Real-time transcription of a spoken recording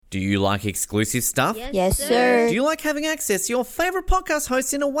Do you like exclusive stuff? Yes, sir. Do you like having access to your favourite podcast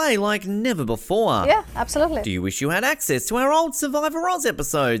hosts in a way like never before? Yeah, absolutely. Do you wish you had access to our old Survivor Oz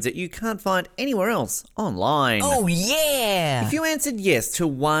episodes that you can't find anywhere else online? Oh, yeah! If you answered yes to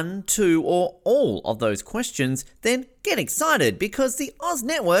one, two, or all of those questions, then get excited because the Oz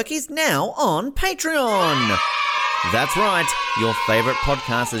Network is now on Patreon. That's right, your favourite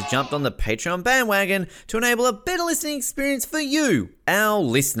podcast has jumped on the Patreon bandwagon to enable a better listening experience for you, our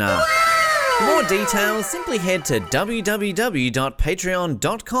listener. For more details, simply head to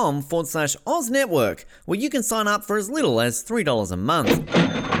www.patreon.com/Oz Network, where you can sign up for as little as $3 a month.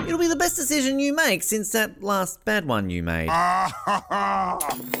 It'll be the best decision you make since that last bad one you made.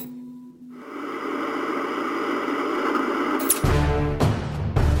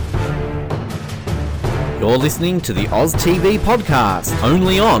 You're listening to the Oz TV podcast,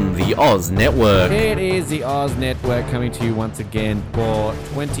 only on the Oz Network. It is the Oz Network coming to you once again for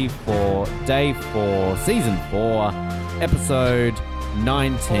 24, Day 4, Season 4, Episode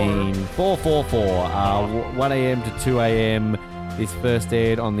 19, 444, 1 a.m. to 2 a.m. This first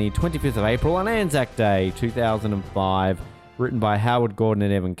aired on the 25th of April on Anzac Day, 2005. Written by Howard Gordon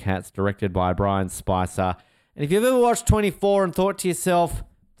and Evan Katz, directed by Brian Spicer. And if you've ever watched 24 and thought to yourself,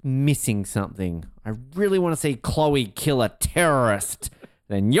 missing something, I really want to see Chloe kill a terrorist,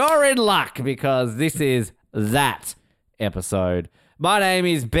 then you're in luck because this is that episode. My name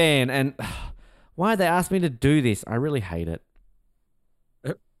is Ben, and why'd they ask me to do this? I really hate it.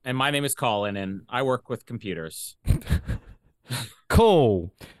 And my name is Colin, and I work with computers.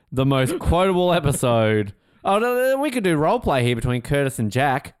 Cool. The most quotable episode. Oh, no, we could do roleplay here between Curtis and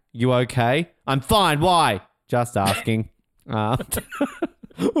Jack. You okay? I'm fine. Why? Just asking.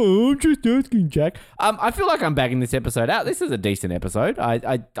 Oh, I'm just asking, Jack. I feel like I'm bagging this episode out. This is a decent episode.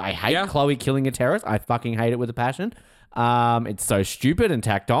 I hate Chloe killing a terrorist. I fucking hate it with a passion. It's so stupid and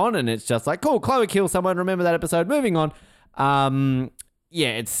tacked on, and it's just like, cool, Chloe kills someone. Remember that episode. Moving on. Yeah,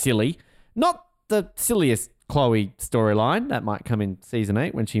 it's silly. Not the silliest Chloe storyline. That might come in season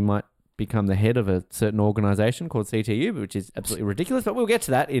 8 when she might become the head of a certain organisation called CTU, which is absolutely ridiculous. But we'll get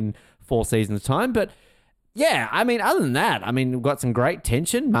to that in 4 seasons' time. But yeah, I mean, other than that, I mean, we've got some great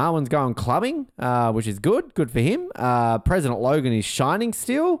tension. Marwan's going clubbing, which is good. Good for him. President Logan is shining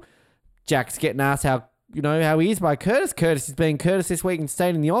still. Jack's getting asked how he is by Curtis. Curtis is being Curtis this week and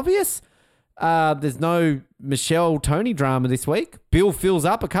stating the obvious. There's no Michelle Tony drama this week. Bill fills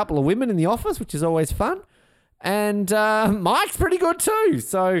up a couple of women in the office, which is always fun. And Mike's pretty good too.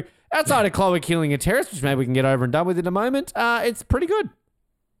 So outside of Chloe killing a terrorist, which maybe we can get over and done with in a moment, it's pretty good.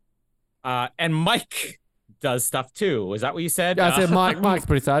 And Mike does stuff too. Is that what you said? I said Mike's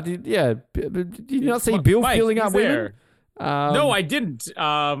pretty sad. Did you not see Bill Mike, filling up women? No, I didn't.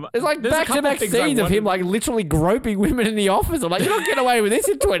 It's like back-to-back scenes of him like literally groping women in the office. I'm like, you're not getting away with this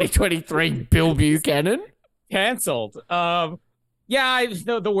in 2023, Bill Buchanan. Cancelled. The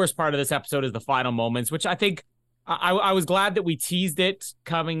worst part of this episode is the final moments, which I think I was glad that we teased it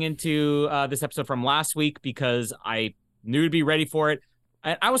coming into this episode from last week because I knew to be ready for it.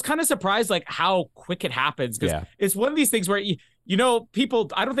 I was kind of surprised like how quick it happens because it's one of these things where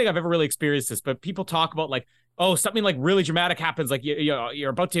people, I don't think I've ever really experienced this, but people talk about like, oh, something like really dramatic happens, like you're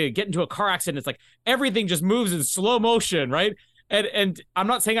about to get into a car accident. It's like everything just moves in slow motion, right? And I'm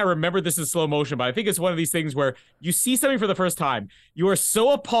not saying I remember this in slow motion, but I think it's one of these things where you see something for the first time, you are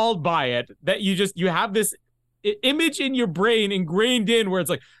so appalled by it that you have this image in your brain ingrained in where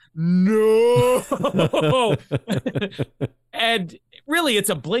it's like, no. And really, it's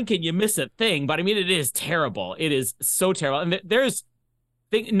a blink and you miss it thing. But I mean, it is terrible. It is so terrible. And there's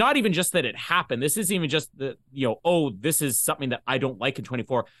not even just that it happened. This isn't even just this is something that I don't like in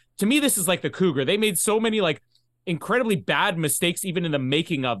 24. To me, this is like the Cougar. They made so many like incredibly bad mistakes, even in the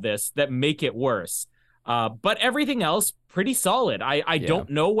making of this, that make it worse. But everything else, pretty solid. I don't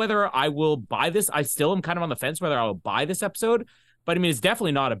know whether I will buy this. I still am kind of on the fence whether I will buy this episode. But I mean, it's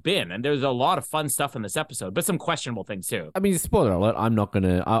definitely not a bin, and there's a lot of fun stuff in this episode, but some questionable things too. I mean, spoiler alert,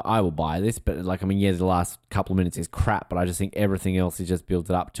 I will buy this, but like, I mean, the last couple of minutes is crap, but I just think everything else is just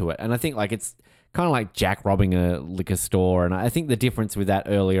built up to it. And I think like it's kind of like Jack robbing a liquor store. And I think the difference with that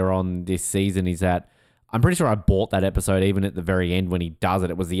earlier on this season is that I'm pretty sure I bought that episode even at the very end when he does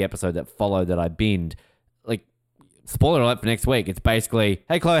it. It was the episode that followed that I binned. Like, spoiler alert for next week. It's basically,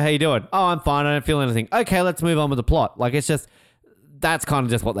 hey, Chloe, how you doing? Oh, I'm fine. I don't feel anything. Okay, let's move on with the plot. Like, it's just, that's kind of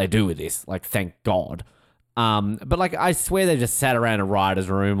just what they do with this. Like, thank God. But like, I swear they just sat around a writer's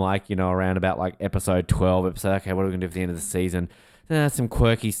room, like, around about like episode 12, okay, what are we going to do for the end of the season? Some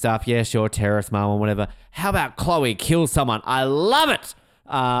quirky stuff. Yeah, sure. Terrorist mom or whatever. How about Chloe kills someone? I love it.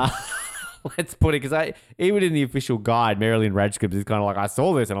 let's put it, because even in the official guide, Marilyn Radcliffe is kind of like, I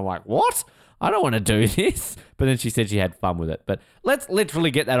saw this and I'm like, what? I don't want to do this. But then she said she had fun with it. But let's literally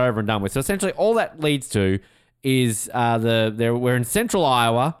get that over and done with. So essentially all that leads to is we're in central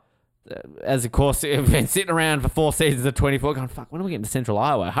Iowa. As of course, we've been sitting around for 4 seasons of 24 going, fuck, when are we getting to central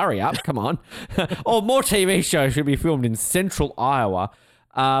Iowa? Hurry up, come on. Or more TV shows should be filmed in central Iowa.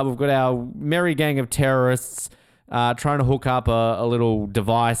 We've got our merry gang of terrorists trying to hook up a little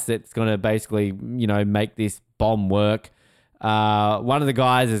device that's going to basically, make this bomb work. One of the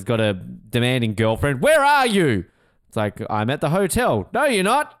guys has got a demanding girlfriend. Where are you? It's like, I'm at the hotel. No, you're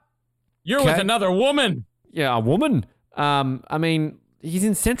not. You're with another woman. Yeah, a woman. I mean, he's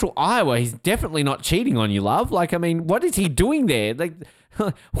in central Iowa. He's definitely not cheating on you, love. Like, I mean, what is he doing there? Like,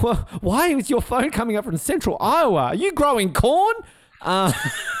 why is your phone coming up from central Iowa? Are you growing corn? No,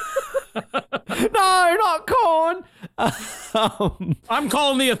 not corn. I'm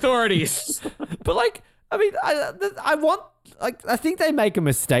calling the authorities. But like, I mean, I think they make a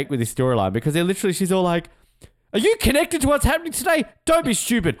mistake with this storyline because she's all like, are you connected to what's happening today? Don't be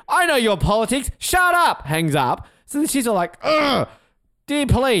stupid. I know your politics. Shut up. Hangs up. So then she's all like, ugh, dear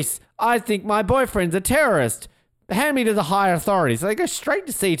police, I think my boyfriend's a terrorist. Hand me to the higher authorities. So they go straight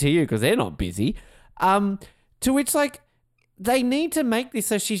to CTU because they're not busy. To which, like, they need to make this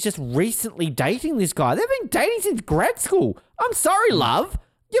so she's just recently dating this guy. They've been dating since grad school. I'm sorry, love.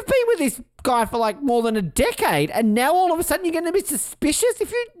 You've been with this guy for like more than a decade, and now all of a sudden you're going to be suspicious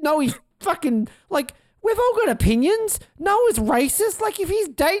if you know he's fucking, like, we've all got opinions. Noah's racist. Like, if he's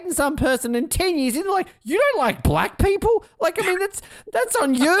dating some person in 10 years, and like, you don't like black people? Like, I mean, that's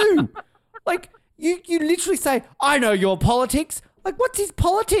on you. Like, you literally say, I know your politics. Like, what's his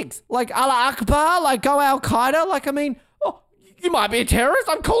politics? Like, Allah Akbar? Like, go Al-Qaeda? Like, I mean, you might be a terrorist.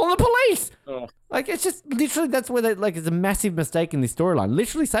 I'm calling the police. Oh. Like, it's just literally, that's where it's a massive mistake in this storyline.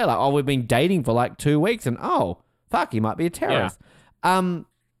 Literally say like, oh, we've been dating for like 2 weeks and oh, fuck, he might be a terrorist. Yeah.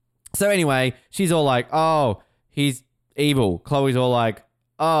 So anyway, she's all like, oh, he's evil. Chloe's all like,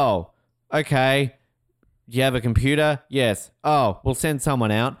 oh, okay. Do you have a computer? Yes. Oh, we'll send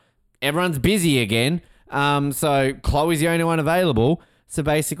someone out. Everyone's busy again. So Chloe's the only one available. So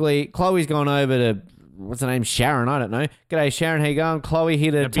basically, Chloe's gone over to, what's her name? Sharon, I don't know. G'day, Sharon. How you going? Chloe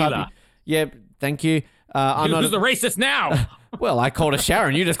here to type. Yep, thank you. Who's the racist now? Well, I called her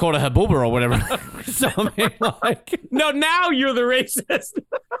Sharon. You just called her Habooba or whatever. So I mean, like, no, now you're the racist.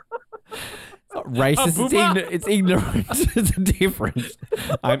 It's not racist. It's ignorant. It's different.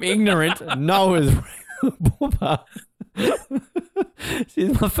 I'm ignorant. Noah's Booba.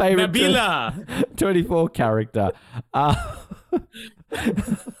 She's my favorite Nabila 24 character.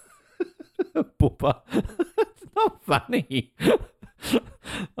 Booba. It's not funny.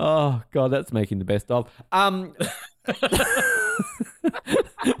 Oh god, that's making the best of.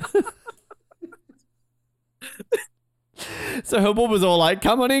 So her boob was all like,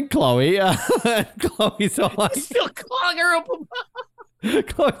 come on in, Chloe. Chloe's all like, still calling her a booba.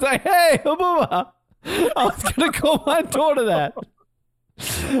 Chloe's like, hey, a booba. I was going to call my daughter that.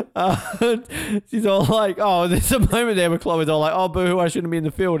 She's all like, oh, there's a moment there where Chloe's all like, oh, boo-hoo, I shouldn't be in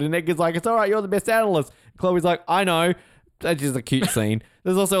the field. And Edgar's like, it's all right, you're the best analyst. Chloe's like, I know. That's just a cute scene.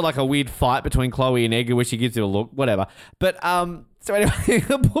 There's also like a weird fight between Chloe and Edgar where she gives it a look, whatever. But so anyway,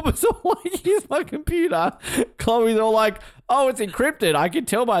 the Booba's all like, here's my computer. Chloe's all like, oh, it's encrypted. I can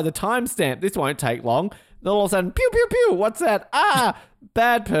tell by the timestamp. This won't take long. Then all of a sudden, pew, pew, pew. What's that? Ah,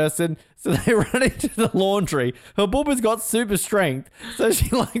 bad person. So they run into the laundry. Her Booba's got super strength. So she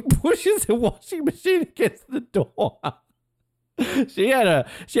like pushes the washing machine against the door. She had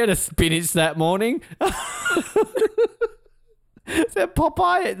a spinach that morning. Is that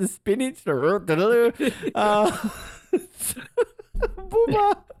Popeye at the spinach? Booba.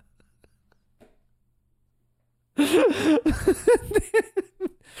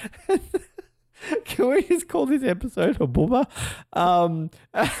 Can we just call this episode a Booba? I'm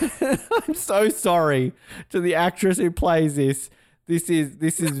so sorry to the actress who plays this. This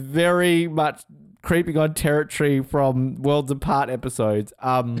is very much creeping on territory from Worlds Apart episodes.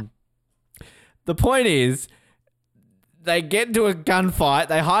 The point is, they get into a gunfight.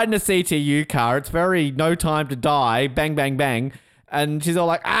 They hide in a CTU car. It's very no time to die. Bang, bang, bang. And she's all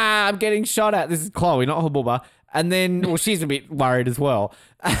like, I'm getting shot at. This is Chloe, not Habooba. And then, well, she's a bit worried as well.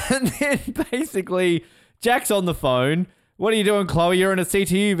 And then basically, Jack's on the phone. What are you doing, Chloe? You're in a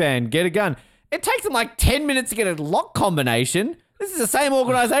CTU van. Get a gun. It takes them like 10 minutes to get a lock combination. This is the same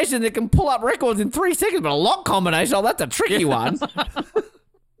organization that can pull up records in 3 seconds, but a lock combination, oh, that's a tricky one.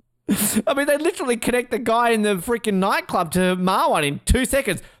 I mean, they literally connect the guy in the freaking nightclub to Marwan in 2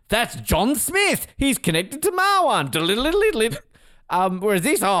 seconds. That's John Smith. He's connected to Marwan. Whereas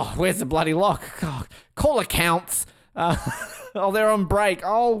this, where's the bloody lock? God, call accounts. They're on break.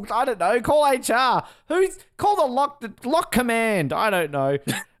 Oh, I don't know. Call HR. Call the lock command? I don't know.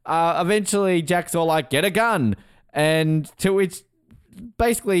 Eventually, Jack's all like, get a gun. And to which,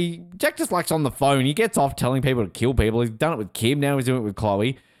 basically, Jack just likes on the phone. He gets off telling people to kill people. He's done it with Kim. Now he's doing it with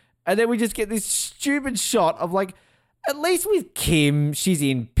Chloe. And then we just get this stupid shot of like, at least with Kim, she's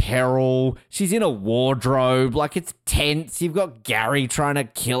in peril. She's in a wardrobe. Like, it's tense. You've got Gary trying to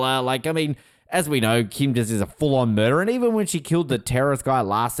kill her. Like, I mean, as we know, Kim just is a full-on murderer. And even when she killed the terrorist guy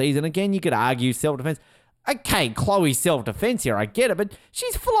last season, again, you could argue self-defense. Okay, Chloe's self-defense here, I get it, but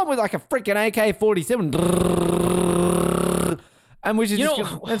she's full-on with like a freaking AK-47. And which is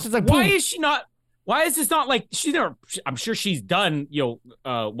it's just like, why is she not? Why is this not like she's never? I'm sure she's done,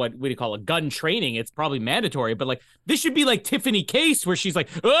 what do you call it? Gun training. It's probably mandatory, but like this should be like Tiffany Case, where she's like,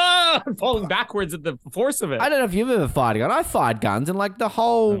 falling backwards at the force of it. I don't know if you've ever fired a gun. I fired guns, and like the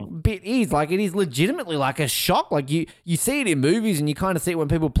whole bit is like it is legitimately like a shock. Like you see it in movies, and you kind of see it when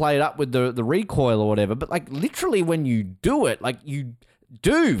people play it up with the recoil or whatever. But like literally, when you do it, like you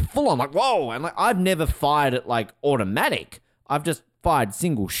do full on like whoa, and like I've never fired it like automatic. I've just fired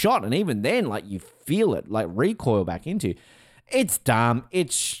single shot, and even then, like you feel it like recoil back into. It's dumb.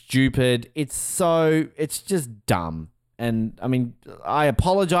 It's stupid. It's just dumb. And I mean, I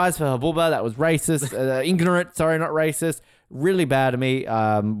apologize for Habuba. That was racist, ignorant. Sorry, not racist. Really bad of me.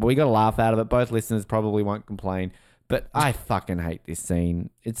 We got a laugh out of it. Both listeners probably won't complain, but I fucking hate this scene.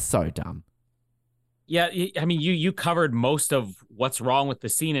 It's so dumb. Yeah, I mean, you covered most of what's wrong with the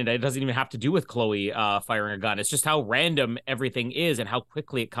scene, and it doesn't even have to do with Chloe firing a gun. It's just how random everything is and how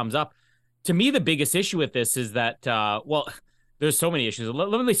quickly it comes up. To me, the biggest issue with this is that, there's so many issues.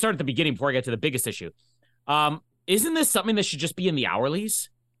 Let me start at the beginning before I get to the biggest issue. Isn't this something that should just be in the hourlies?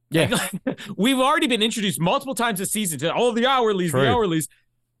 Yeah. Like, we've already been introduced multiple times this season to, the hourlies, True. the hourlies.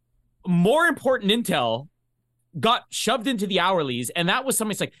 More important intel got shoved into the hourlies, and that was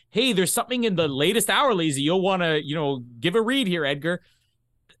something. It's like, hey, there's something in the latest hourlies that you'll want to, give a read here, Edgar.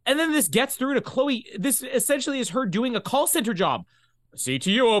 And then this gets through to Chloe. This essentially is her doing a call center job.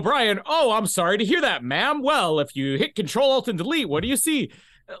 CTU O'Brien. Oh, I'm sorry to hear that, ma'am. Well, if you hit Control Alt and Delete, what do you see?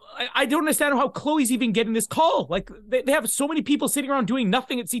 I don't understand how Chloe's even getting this call. Like, they have so many people sitting around doing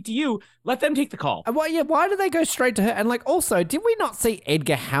nothing at CTU. Let them take the call. Why do they go straight to her? And like, also, did we not see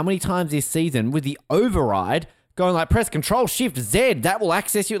Edgar how many times this season with the override going like, press Control Shift Z, that will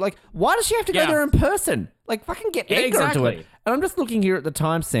access you? Like, why does she have to go there in person? Like, fucking get Edgar into it. And I'm just looking here at the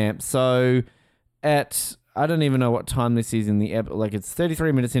timestamp. So I don't even know what time this is in the like it's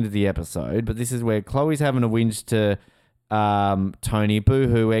 33 minutes into the episode, but this is where Chloe's having a whinge to Tony,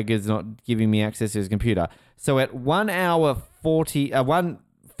 boo-hoo, Edgar's not giving me access to his computer. So at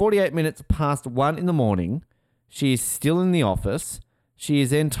 48 minutes past 1 in the morning, she is still in the office. She is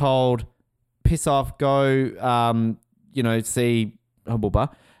then told, piss off, go, see Habuba.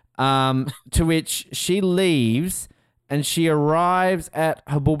 To which she leaves and she arrives at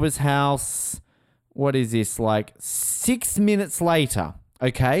Habuba's house. What is this? Like 6 minutes later.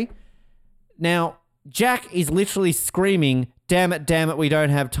 Okay. Now, Jack is literally screaming, damn it, we don't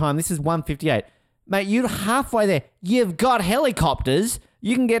have time. This is 1:58. Mate, you're halfway there. You've got helicopters.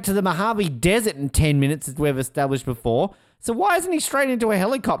 You can get to the Mojave Desert in 10 minutes, as we've established before. So why isn't he straight into a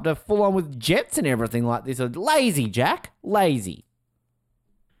helicopter full on with jets and everything like this? Lazy, Jack. Lazy.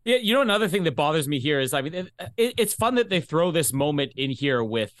 Yeah, another thing that bothers me here is, I mean, it's fun that they throw this moment in here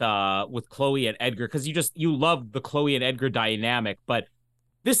with Chloe and Edgar, because you love the Chloe and Edgar dynamic. But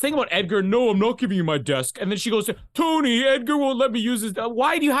this thing about Edgar, no, I'm not giving you my desk. And then she goes, Tony, Edgar won't let me use his.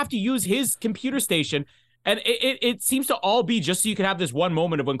 Why do you have to use his computer station? And it seems to all be just so you can have this one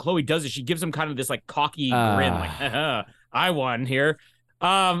moment of when Chloe does it. She gives him kind of this like cocky grin, like, I won here.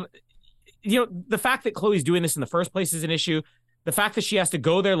 The fact that Chloe's doing this in the first place is an issue. The fact that she has to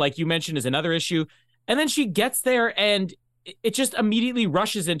go there, like you mentioned, is another issue. And then she gets there and it just immediately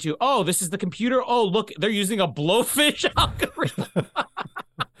rushes into, oh, this is the computer. Oh, look, they're using a blowfish algorithm.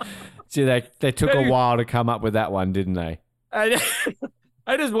 See, they took a while to come up with that one, didn't they? I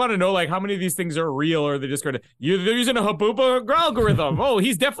just want to know, like, how many of these things are real, or they're just going to, they're using a Habuba algorithm. Oh,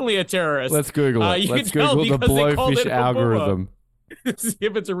 he's definitely a terrorist. Let's Google it. Let's Google the blowfish algorithm. See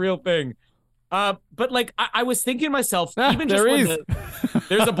if it's a real thing. But like, I was thinking to myself, even just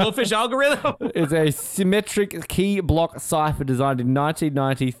there's a blowfish algorithm. It's a symmetric key block cipher designed in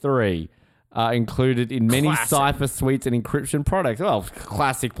 1993, included in many cipher suites and encryption products. Oh,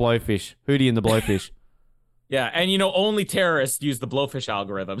 classic blowfish. Hootie and the blowfish. Yeah, and only terrorists use the blowfish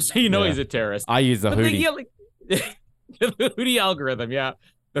algorithm, so he's a terrorist. I use the Hootie. The Hootie algorithm, yeah.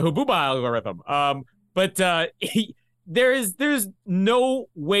 The Habuba algorithm. there's no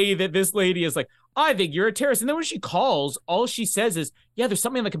way that this lady is like, I think you're a terrorist. And then when she calls, all she says is, yeah, there's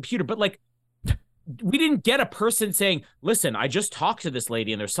something on the computer. But like, we didn't get a person saying, listen, I just talked to this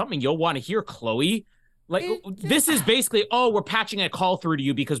lady and there's something you'll want to hear, Chloe. Like, this is basically, we're patching a call through to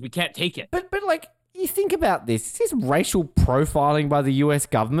you because we can't take it. But like, you think about this. Is this racial profiling by the US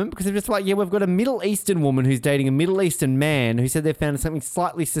government? Because they're just like, yeah, we've got a Middle Eastern woman who's dating a Middle Eastern man who said they found something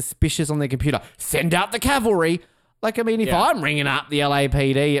slightly suspicious on their computer. Send out the cavalry. Like, I mean, if I'm ringing up the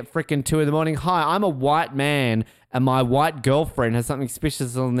LAPD at frickin' 2 a.m, hi, I'm a white man and my white girlfriend has something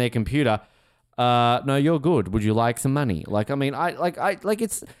suspicious on their computer. No, you're good. Would you like some money? Like, I mean,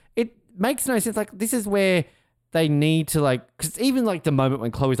 it makes no sense. Like, this is where they need to, like, because even like the moment when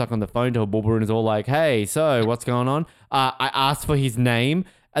Chloe's like on the phone to her boober and is all like, hey, so what's going on? I asked for his name.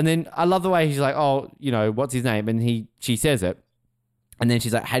 And then I love the way he's like, oh, you know, what's his name? And she says it. And then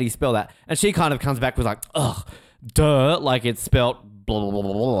she's like, how do you spell that? And she kind of comes back with like, ugh, duh, like it's spelt blah, blah, blah,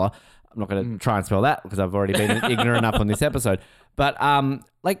 blah, blah. I'm not going to try and spell that because I've already been ignorant enough on this episode. But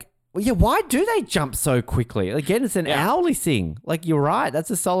like, well, yeah, why do they jump so quickly? Again, it's an hourly thing. Like, you're right.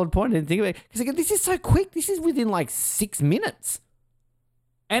 That's a solid point. I didn't think of it. Because again, this is so quick. This is within like 6 minutes.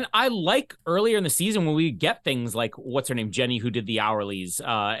 And I like earlier in the season when we get things like, what's her name, Jenny, who did the hourlies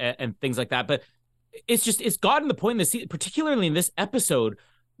and things like that. But it's gotten the point in the season, particularly in this episode,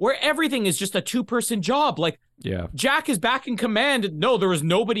 where everything is just a 2-person job. Like, Jack is back in command. No, there was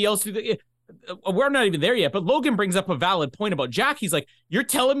nobody else. We're not even there yet, but Logan brings up a valid point about Jack. He's like, you're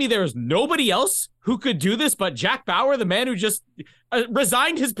telling me there's nobody else who could do this but Jack Bauer, the man who just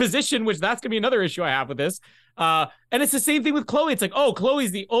resigned his position, which that's going to be another issue I have with this. And it's the same thing with Chloe. It's like, oh,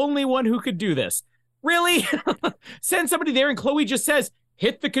 Chloe's the only one who could do this. Really? Send somebody there and Chloe just says,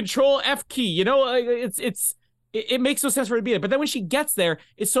 hit the Control F key. You know, it makes no sense for her to be there. But then when she gets there,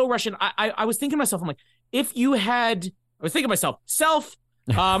 it's so Russian. I was thinking to myself, I'm like, if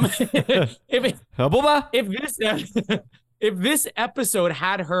this episode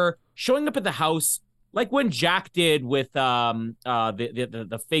had her showing up at the house like when Jack did with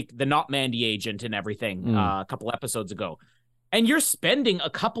the fake, the not Mandy agent and everything a couple episodes ago, and you're spending a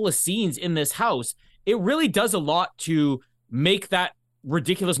couple of scenes in this house, it really does a lot to make that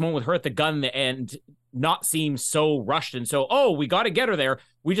ridiculous moment with her at the gun and not seem so rushed and so, oh, we got to get her there.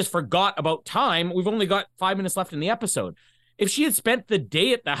 We just forgot about time. We've only got 5 minutes left in the episode. If she had spent the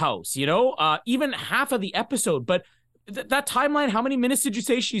day at the house, you know, even half of the episode, but that timeline, how many minutes did you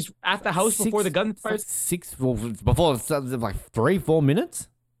say she's at the house before the gun fires? Before like 3-4 minutes.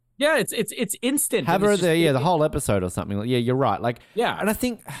 Yeah, it's instant. Have her the whole episode or something. Yeah, you're right. Like, yeah, and I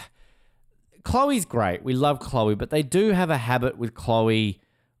think Chloe's great. We love Chloe, but they do have a habit with Chloe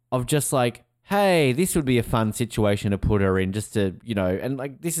of just like, hey, this would be a fun situation to put her in just to, you know, and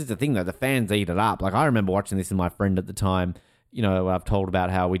like, this is the thing though, the fans eat it up. Like, I remember watching this with my friend at the time, you know, I've told about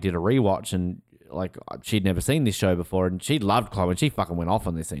how we did a rewatch and like, she'd never seen this show before and she loved Chloe and she fucking went off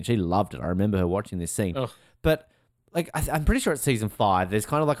on this scene. She loved it. I remember her watching this scene. Ugh. But like, I'm pretty sure it's season 5. There's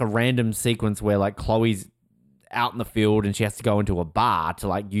kind of like a random sequence where like Chloe's out in the field and she has to go into a bar to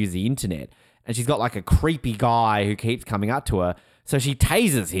like use the internet. And she's got like a creepy guy who keeps coming up to her. So she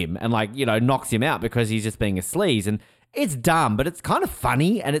tases him and like, you know, knocks him out because he's just being a sleaze. And it's dumb, but it's kind of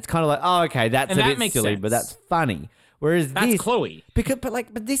funny. And it's kind of like, oh, okay, that's a bit silly, but that's funny. Whereas that's Chloe.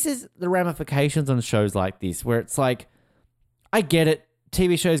 But this is the ramifications on shows like this where it's like, I get it.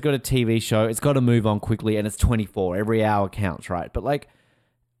 TV show's got a TV show. It's got to move on quickly and it's 24. Every hour counts, right? But like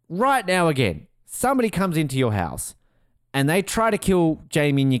right now, again, somebody comes into your house and they try to kill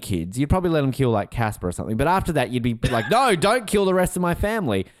Jamie and your kids. You'd probably let them kill like Casper or something. But after that, you'd be like, no, don't kill the rest of my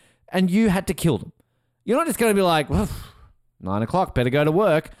family. And you had to kill them. You're not just going to be like, 9 o'clock, better go to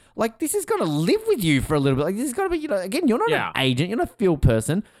work. Like, this is going to live with you for a little bit. Like, this is going to be, you know, again, you're not an agent. You're not a field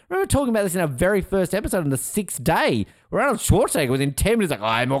person. Remember talking about this in our very first episode on the 6th day, where Arnold Schwarzenegger within 10 minutes like,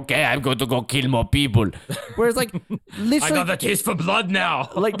 I'm okay. I'm going to go kill more people. Whereas, like, literally... I got the taste for blood now.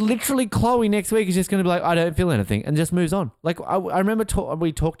 Like, literally, Chloe next week is just going to be like, I don't feel anything, and just moves on. Like, I remember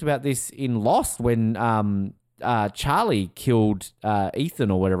we talked about this in Lost when Charlie killed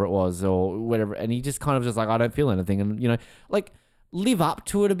Ethan or whatever it was, or whatever, and he just kind of just like, I don't feel anything. And, you know, like... live up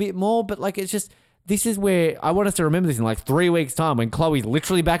to it a bit more, but like, it's just, this is where I want us to remember this in like 3 weeks time when Chloe's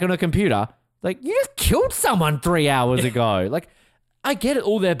literally back on her computer. Like, you just killed someone 3 hours ago. Like, I get it,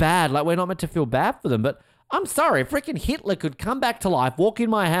 all they're bad. Like, we're not meant to feel bad for them, but I'm sorry, freaking Hitler could come back to life, walk in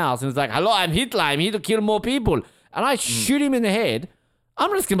my house and it's like, hello, I'm Hitler, I'm here to kill more people. And I shoot him in the head.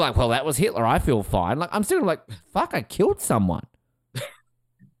 I'm just gonna be like, well, that was Hitler, I feel fine. Like, I'm still gonna be like, fuck, I killed someone.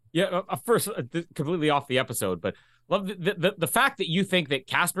 Yeah, first, completely off the episode, but love the fact that you think that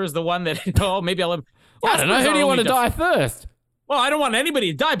Casper is the one that, oh, maybe I'll... I don't know. Who do you want to die first? Well, I don't want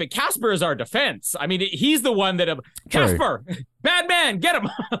anybody to die, but Casper is our defense. I mean, he's the one that Casper, bad man, get him.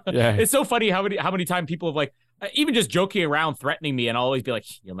 Yeah. It's so funny how many times people have like even just joking around, threatening me, and I'll always be like,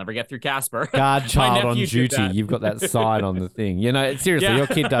 "You'll never get through Casper." Guard child on duty. You've got that sign on the thing. You know, seriously, your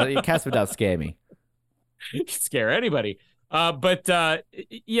kid does. Casper does scare me. You can scare anybody. But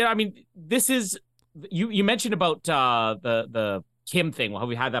yeah, I mean, this is you mentioned about the Kim thing. Well,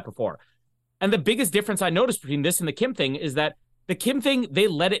 we had that before, and the biggest difference I noticed between this and the Kim thing is that the Kim thing, they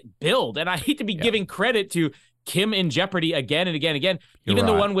let it build, and I hate to be giving credit to Kim in jeopardy again and again and again. Even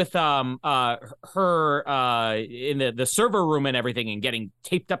the one with her in the server room and everything and getting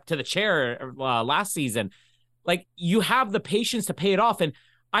taped up to the chair last season. Like, you have the patience to pay it off. And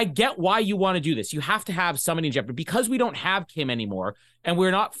I get why you want to do this. You have to have somebody in jeopardy because we don't have Kim anymore and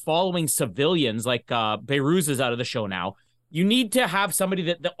we're not following civilians like Beiruz is out of the show now. You need to have somebody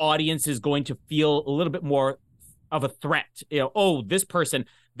that the audience is going to feel a little bit more of a threat. You know, oh, this person,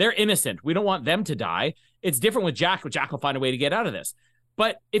 they're innocent. We don't want them to die. It's different with Jack, but Jack will find a way to get out of this.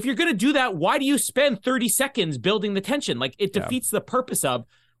 But if you're going to do that, why do you spend 30 seconds building the tension? Like, it defeats the purpose of,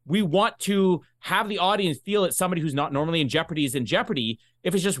 we want to have the audience feel that somebody who's not normally in jeopardy is in jeopardy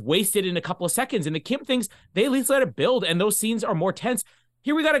if it's just wasted in a couple of seconds. And the Kim things, they at least let it build, and those scenes are more tense.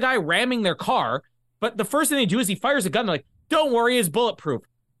 Here we got a guy ramming their car, but the first thing they do is he fires a gun. They're like, don't worry, it's bulletproof.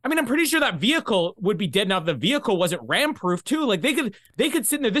 I mean, I'm pretty sure that vehicle would be dead now if the vehicle wasn't ram-proof too. Like, they could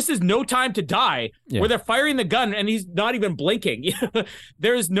sit in there. This is No Time to Die, where they're firing the gun and he's not even blinking.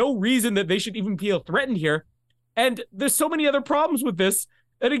 There is no reason that they should even feel threatened here. And there's so many other problems with this.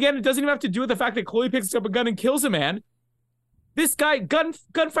 And again, it doesn't even have to do with the fact that Chloe picks up a gun and kills a man. This guy,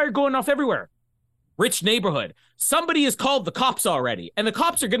 gunfire going off everywhere. Rich neighborhood. Somebody has called the cops already, and the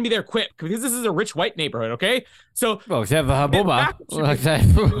cops are going to be there quick because this is a rich white neighborhood, okay? So, well, except for her bubba.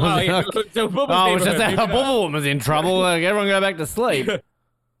 So Bubba's just that her bubba woman's in trouble. Like, everyone go back to sleep.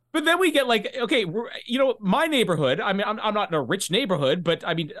 But then we get like, okay, you know, my neighborhood. I mean, I'm not in a rich neighborhood, but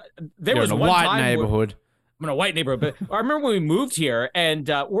I mean, there was one white time neighborhood. I'm in a white neighborhood, but I remember when we moved here, and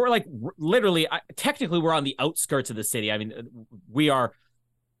we're like literally, technically, we're on the outskirts of the city. I mean, we are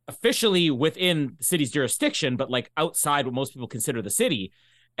officially within the city's jurisdiction, but like outside what most people consider the city.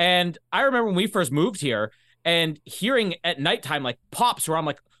 And I remember when we first moved here and hearing at nighttime like pops where I'm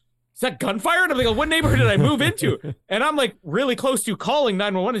like, is that gunfire? And I'm like, what neighborhood did I move into? And I'm like really close to calling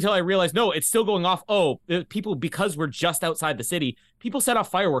 911 until I realized, no, it's still going off. Oh, people, because we're just outside the city, people set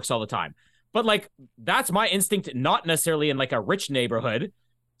off fireworks all the time. But like, that's my instinct, not necessarily in like a rich neighborhood.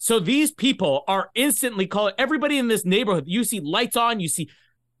 So these people are instantly calling everybody in this neighborhood. You see lights on, you see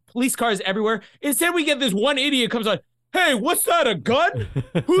police cars everywhere. Instead, we get this one idiot comes on, hey, what's that, a gun?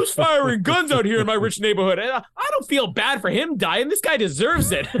 Who's firing guns out here in my rich neighborhood? And I don't feel bad for him dying. This guy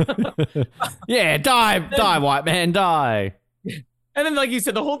deserves it. Yeah, die, white man, die. And then, like you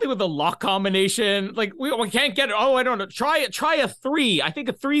said, the whole thing with the lock combination, like, we can't get it. Oh, I don't know. Try a 3. I think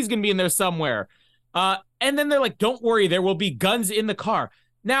a 3 is going to be in there somewhere. And then they're like, don't worry, there will be guns in the car.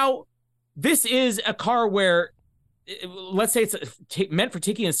 Now, this is a car where, let's say it's meant for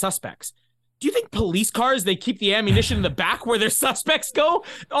taking in suspects. Do you think police cars, they keep the ammunition in the back where their suspects go?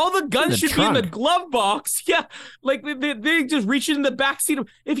 All the guns should be in the glove box. Yeah, like they just reach in the back seat.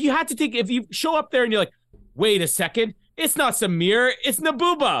 If you show up there and you're like, wait a second, it's not Samir, it's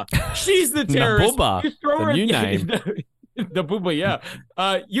Nabuba. She's the terrorist. Nabuba, you throw her new name. Nabuba,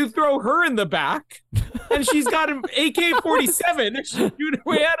 yeah. You throw her in the back, and she's got an AK-47. She's shooting her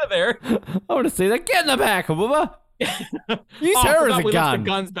way out of there. I want to see that. Get in the back, Nabuba. Use her as a gun. The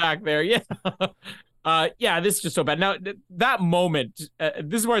guns back there, yeah. Yeah, this is just so bad. Now, that moment,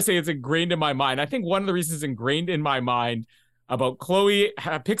 this is where I say it's ingrained in my mind. I think one of the reasons it's ingrained in my mind about Chloe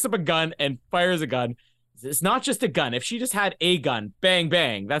picks up a gun and fires a gun, it's not just a gun. If she just had a gun, bang,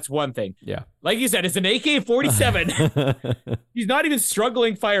 bang, that's one thing. Yeah. Like you said, it's an AK-47. She's not even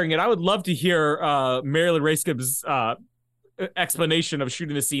struggling firing it. I would love to hear Marilyn Raceb's explanation of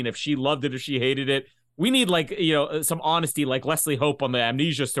shooting the scene, if she loved it, if she hated it. We need, like, you know, some honesty, like Leslie Hope on the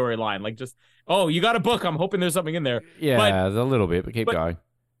Amnesia storyline. Like, just, oh, you got a book. I'm hoping there's something in there. Yeah, there's a little bit, but keep going.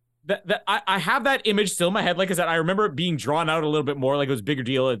 I have that image still in my head. Like I said, I remember it being drawn out a little bit more, like it was a bigger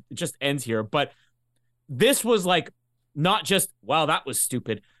deal. It just ends here. But this was like, not just, wow, that was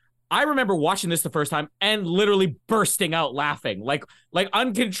stupid. I remember watching this the first time and literally bursting out laughing, like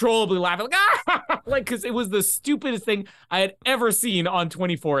uncontrollably laughing, like, ah! Like, because it was the stupidest thing I had ever seen on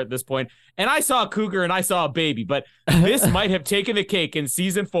 24 at this point. And I saw a cougar and I saw a baby, but this might have taken the cake in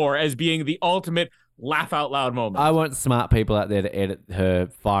season 4 as being the ultimate laugh out loud moment. I want smart people out there to edit her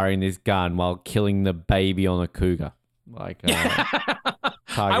firing this gun while killing the baby on a cougar. Like,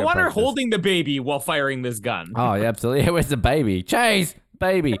 I want her holding the baby while firing this gun. Oh, yeah, absolutely. Where's the baby? Chase,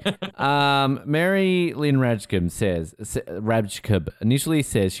 baby. Mary Lynn Rajkub initially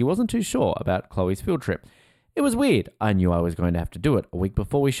says she wasn't too sure about Chloe's field trip. It was weird. I knew I was going to have to do it a week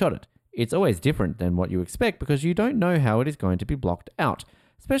before we shot it. It's always different than what you expect because you don't know how it is going to be blocked out,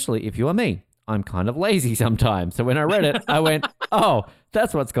 especially if you are me. I'm kind of lazy sometimes. So when I read it, I went, oh,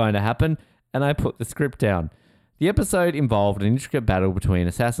 that's what's going to happen. And I put the script down. The episode involved an intricate battle between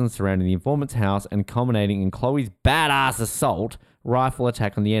assassins surrounding the informant's house and culminating in Chloe's badass assault rifle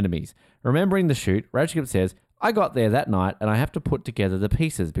attack on the enemies. Remembering the shoot, Rajkub says, I got there that night and I have to put together the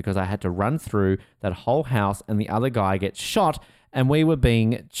pieces because I had to run through that whole house and the other guy gets shot and we were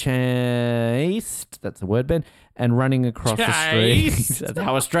being chased, that's the word, Ben, and running across the street. That's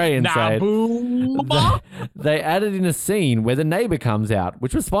how Australians say it. They added in a scene where the neighbor comes out,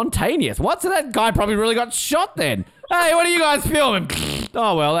 which was spontaneous. What? So that guy probably really got shot then. Hey, what are you guys filming?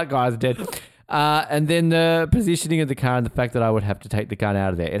 Oh, well, that guy's dead. And then the positioning of the car and the fact that I would have to take the gun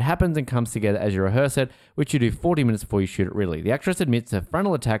out of there. It happens and comes together as you rehearse it, which you do 40 minutes before you shoot it really. The actress admits her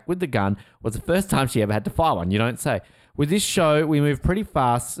frontal attack with the gun was the first time she ever had to fire one. You don't say. With this show, we move pretty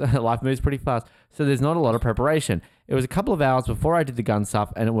fast. Life moves pretty fast. So there's not a lot of preparation. It was a couple of hours before I did the gun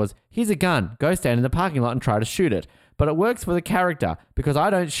stuff, and it was, here's a gun. Go stand in the parking lot and try to shoot it. But it works for the character because I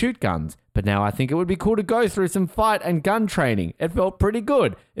don't shoot guns. But now I think it would be cool to go through some fight and gun training. It felt pretty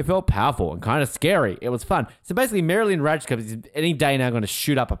good. It felt powerful and kind of scary. It was fun. So basically, Marilyn Rajkub is any day now going to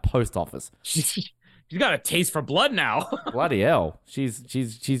shoot up a post office. She's got a taste for blood now. Bloody hell. She's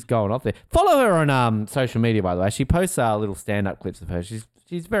going off there. Follow her on social media, by the way. She posts little stand-up clips of her. She's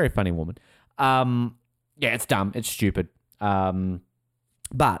a very funny woman. Yeah, it's dumb. It's stupid. But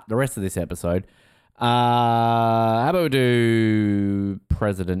the rest of this episode, how about we do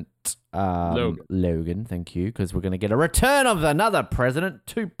President Logan, thank you, because we're going to get a return of another president.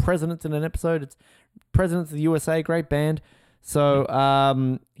 2 presidents in an episode. It's Presidents of the USA, great band.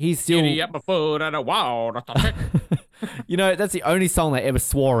 So he's still... Up my foot and a wow. You know, that's the only song they ever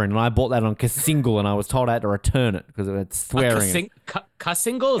swore in, and I bought that on Cassingle, and I was told I had to return it because it's swearing.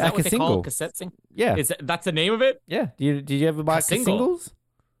 Cassingle? Is that what they call it? Cassette sing? Yeah. That's the name of it? Yeah. Did you ever buy Cassingles?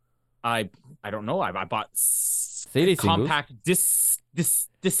 I don't know. I bought CD compact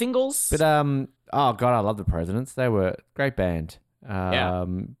singles. But oh god, I love the Presidents. They were a great band.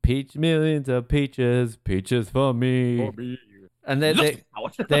 Peach, millions of peaches for me. And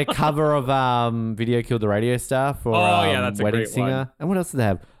their cover of Video Killed the Radio Star for that's a Wedding great Singer. one. And what else did they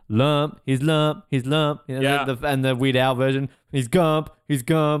have? Lump, his lump. And the Weird Al version. He's Gump.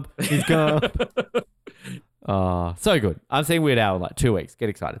 Oh, so good. I'm seeing Weird Al in like 2 weeks. Get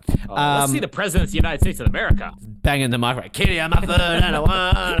excited. Let's see the Presidents of the United States of America. Banging the microphone. Kitty on my foot and I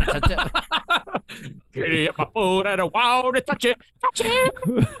want to touch it. Kitty on my foot and I want to touch it. Touch it.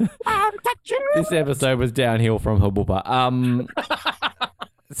 This episode was downhill from Hubblpa.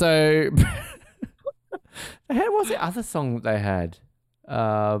 So, what was the other song that they had?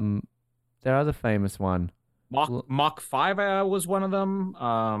 Their other famous one. Mach 5 was one of them.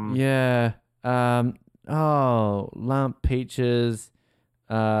 Yeah. Lump, Peaches,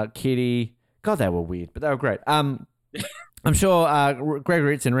 Kitty. God, they were weird, but they were great. I'm sure Greg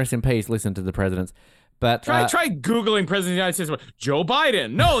Ritson, rest in peace, listened to the Presidents. But try Googling President of the United States. Joe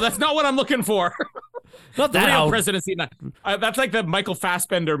Biden. No, that's not what I'm looking for. Not the that real old. presidency. That's like the Michael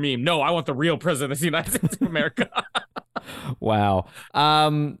Fassbender meme. No, I want the real president of the United States of America. Wow.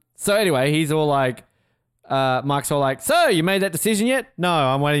 So anyway, he's all like, Mike's all like, so you made that decision yet? No,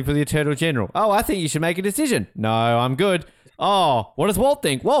 I'm waiting for the Attorney General. Oh, I think you should make a decision. No, I'm good. Oh, what does Walt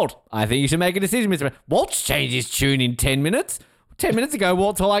think? Walt, I think you should make a decision, Mr. Walt's changed his tune in 10 minutes. 10 minutes ago,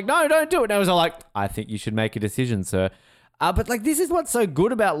 Walt's all like, no, don't do it. Now he's all like, I think you should make a decision, sir. But like, this is what's so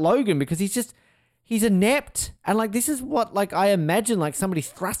good about Logan, because he's inept. And like, this is what like I imagine like somebody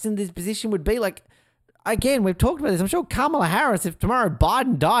thrust into this position would be like. Again, we've talked about this. I'm sure Kamala Harris, if tomorrow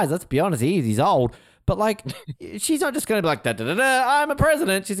Biden dies, let's be honest, he's old. But like, she's not just going to be like, I'm a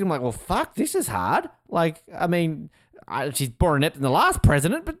president. She's going to be like, well, fuck, this is hard. Like, I mean, she's more inept than the last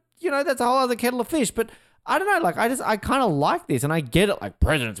president, but you know, that's a whole other kettle of fish. But I don't know, like, I kind of like this, and I get it. Like,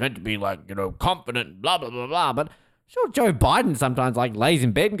 president's meant to be like, you know, confident, blah, blah, blah, blah. But sure, Joe Biden sometimes like lays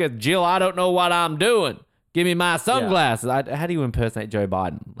in bed and goes, Jill, I don't know what I'm doing. Give me my sunglasses. Yeah. How do you impersonate Joe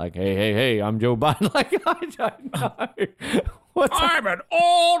Biden? Like, hey, I'm Joe Biden. Like, I don't know. I'm an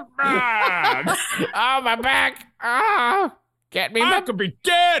old man. Oh, my back. Ah, get me. I could be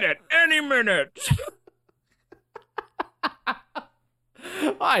dead at any minute.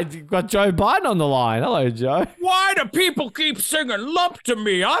 I got Joe Biden on the line. Hello, Joe. Why do people keep singing lump to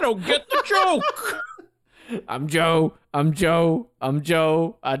me? I don't get the joke. I'm Joe. I'm Joe. I'm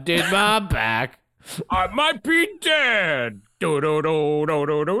Joe. I did my back. I might be dead. Do do do do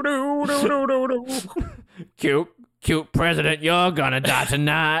do do do do do do. Cute president, you're gonna die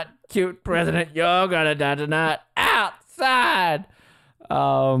tonight. Cute president, you're gonna die tonight. Outside.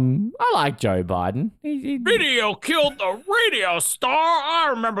 I like Joe Biden. Video killed the radio star. I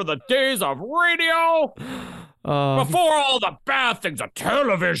remember the days of radio. Before all the bad things of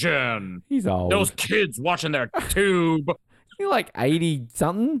television. He's old. Those kids watching their tube. You're like 80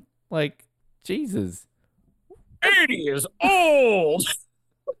 something. Like, Jesus. 80 is old.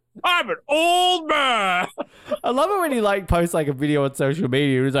 I'm an old man. I love it when he like posts like a video on social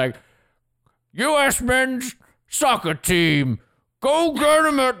media. He's like, U.S. men's soccer team, go get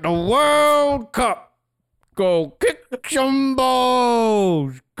them at the World Cup. Go kick some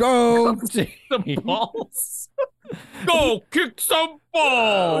balls. Go kick some balls. Go kick some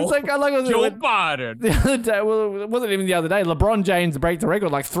balls. It's like I like Joe Biden. The other day, well, it wasn't even the other day. LeBron James breaks the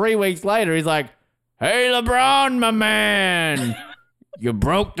record like 3 weeks later. He's like, "Hey, LeBron, my man, you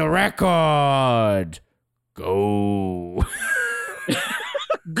broke the record. Go."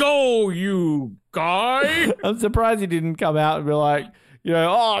 Go, you guy. I'm surprised he didn't come out and be like,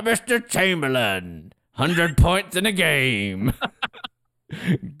 oh, Mr. Chamberlain, 100 points in a game.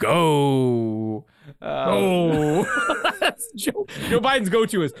 Go. Go. That's Joe Biden's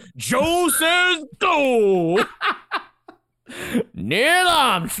go-to is, Joe says go. Neil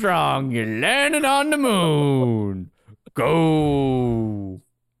Armstrong, you landed on the moon. Go.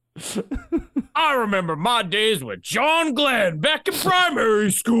 I remember my days with John Glenn back in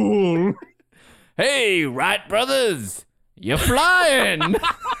primary school. Hey, Wright brothers, you're flying.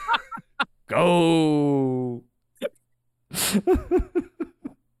 Go.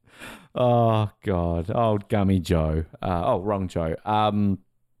 Oh, God. Old Gummy Joe. Wrong Joe.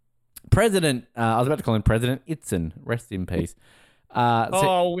 President, I was about to call him President Itzen. Rest in peace.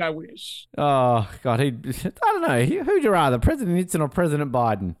 I wish. Oh, God. I don't know. Who'd you rather, President Itzen or President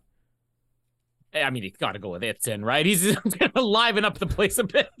Biden? I mean, he's got to go with Itzen, right? He's going to liven up the place a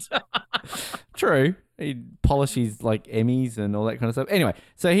bit. True. He polishes like Emmys and all that kind of stuff. Anyway,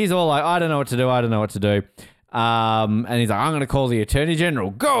 so he's all like, I don't know what to do. And he's like, I'm going to call the Attorney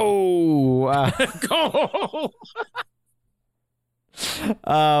General. Go! Go!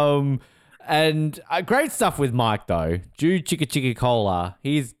 And great stuff with Mike, though. Jude Chicka Chicka Cola.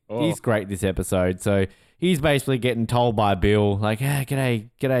 He's great this episode. So he's basically getting told by Bill, like,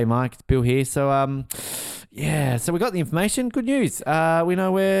 g'day, Mike. It's Bill here. So, so we got the information. Good news. We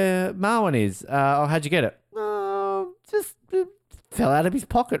know where Marwan is. How'd you get it? Just fell out of his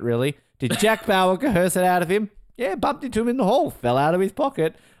pocket, really. Did Jack Bauer coerce it out of him? Yeah, bumped into him in the hall. Fell out of his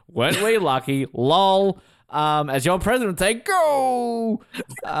pocket. Weren't we lucky? Lol. As your president say, go!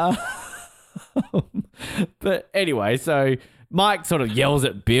 But anyway, so Mike sort of yells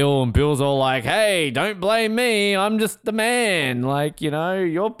at Bill, and Bill's all like, hey, don't blame me. I'm just the man. Like,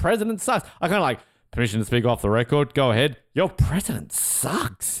 your president sucks. I kind of like, permission to speak off the record. Go ahead. Your president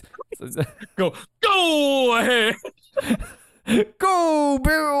sucks. Go ahead. Go,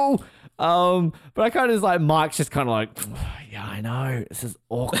 Bill. But I kind of just like, Mike's just kind of like, yeah, I know. This is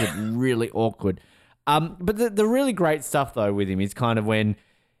awkward, really awkward. But the really great stuff, though, with him is kind of when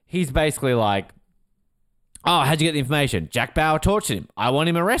he's basically like, oh, how'd you get the information? Jack Bauer tortured him. I want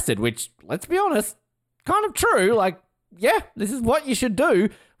him arrested, which, let's be honest, kind of true. Like, yeah, this is what you should do.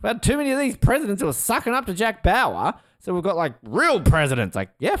 We've had too many of these presidents who are sucking up to Jack Bauer. So we've got, like, real presidents. Like,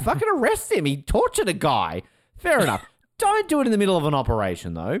 yeah, fucking arrest him. He tortured a guy. Fair enough. Don't do it in the middle of an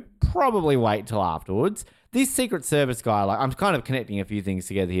operation, though. Probably wait till afterwards. This Secret Service guy, like, I'm kind of connecting a few things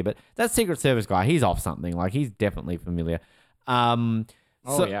together here, but that Secret Service guy, he's off something. Like, he's definitely familiar. So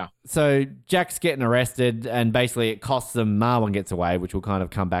Jack's getting arrested, and basically it costs them. Marwan gets away, which we'll kind of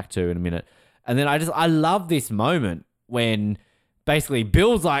come back to in a minute. And then I love this moment when basically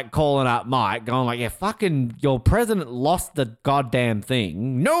Bill's like calling up Mike, going like, yeah, fucking your president lost the goddamn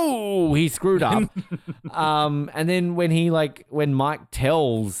thing. No, he screwed up. And then when Mike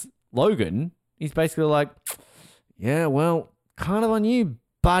tells Logan, he's basically like, yeah, well, kind of on you,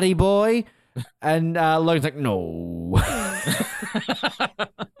 buddy boy. And Logan's like, no.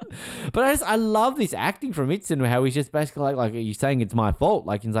 But I love this acting from Itzen, how he's just basically like, are you saying it's my fault?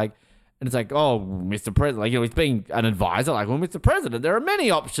 Like, he's like, and it's like, oh, Mr. President, like, he's being an advisor. Like, well, Mr. President, there are many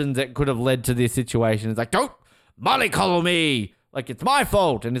options that could have led to this situation. It's like, don't mollycoddle me. Like, it's my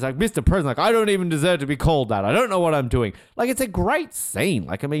fault. And it's like, Mr. President, like, I don't even deserve to be called that. I don't know what I'm doing. Like, it's a great scene.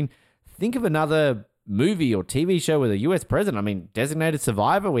 Like, I mean, think of another movie or TV show with a US president. I mean, Designated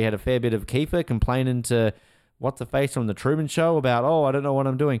Survivor, we had a fair bit of Kiefer complaining to what's-her-face from The Truman Show about, oh, I don't know what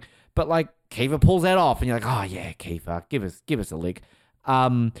I'm doing. But, like, Kiefer pulls that off, and you're like, oh yeah, Kiefer, give us a lick.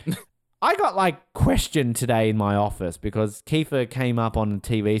 I got questioned today in my office because Kiefer came up on the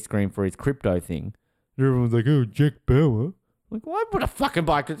TV screen for his crypto thing. And everyone's like, oh, Jack Bauer. Like, why would I fucking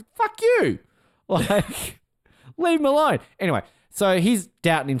buy? Fuck you. Leave him alone. Anyway, so he's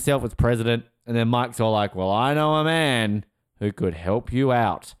doubting himself as president, and then Mike's all like, well, I know a man who could help you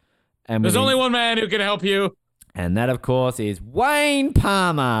out. And there's only one man who can help you. And that, of course, is Wayne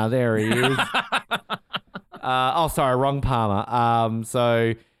Palmer. There he is. Sorry, wrong Palmer. So,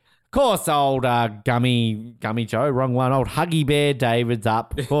 of course, old Gummy Joe, wrong one. Old Huggy Bear David's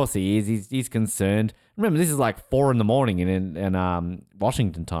up. Of course he is. He's concerned. Remember, this is 4 in in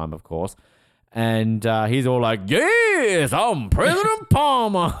Washington time, of course. And he's all like, yes, I'm President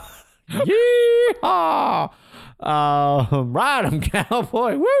Palmer. Yeehaw. Ride 'em,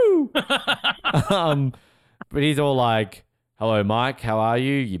 cowboy. Woo. But he's all like, hello, Mike. How are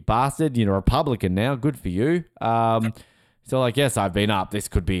you? You bastard. You're a Republican now. Good for you. So like, yes, I've been up. This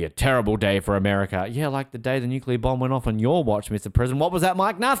could be a terrible day for America. Yeah, like the day the nuclear bomb went off on your watch, Mr. President. What was that,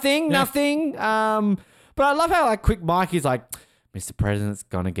 Mike? Nothing. But I love how quick Mike is like, Mr. President, it's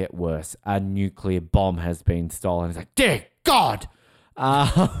going to get worse. A nuclear bomb has been stolen. He's like, dear God.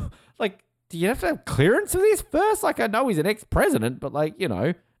 Do you have to have clearance of this first? I know he's an ex-president, but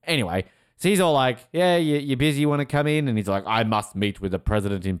anyway. So he's all like, yeah, you're busy, you want to come in? And he's like, I must meet with the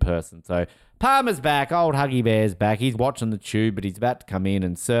president in person. So Palmer's back, old Huggy Bear's back. He's watching the tube, but he's about to come in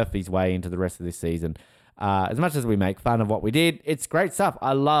and surf his way into the rest of this season. As much as we make fun of what we did, it's great stuff.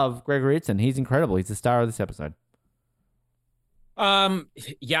 I love Gregory Itzin. He's incredible. He's the star of this episode.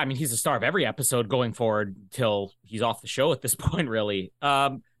 Yeah, he's the star of every episode going forward till he's off the show at this point, really.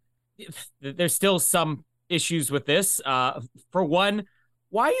 There's still some issues with this. For one,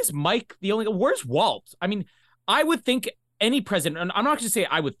 why is Mike the only... Where's Walt? I would think any president... And I'm not going to say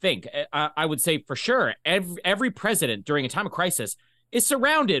I would think. I would say for sure every president during a time of crisis is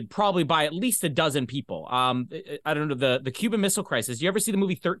surrounded probably by at least a dozen people. I don't know, the Cuban Missile Crisis. You ever see the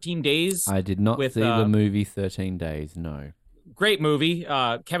movie 13 Days? I did not see the movie 13 Days, no. Great movie.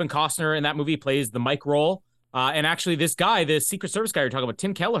 Kevin Costner in that movie plays the Mike role. And actually, this guy, the Secret Service guy you're talking about,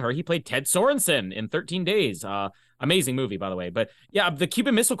 Tim Kelleher, he played Ted Sorensen in 13 Days. Amazing movie, by the way. But yeah, the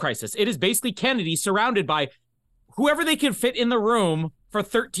Cuban Missile Crisis. It is basically Kennedy surrounded by whoever they can fit in the room for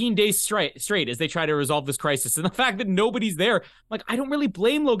 13 days straight as they try to resolve this crisis. And the fact that nobody's there, I don't really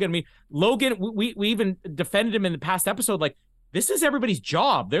blame Logan. Logan, we even defended him in the past episode. This is everybody's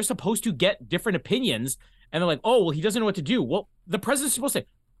job. They're supposed to get different opinions. And they're like, oh, well, he doesn't know what to do. Well, the president's supposed to say,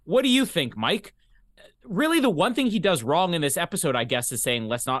 what do you think, Mike? Really, the one thing he does wrong in this episode, I guess, is saying,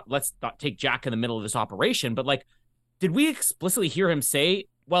 let's not take Jack in the middle of this operation. But did we explicitly hear him say,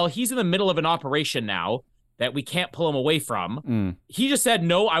 well, he's in the middle of an operation now that we can't pull him away from? He just said,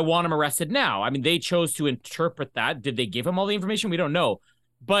 no, I want him arrested now. They chose to interpret that. Did they give him all the information? We don't know.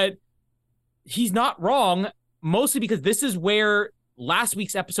 But he's not wrong, mostly because this is where last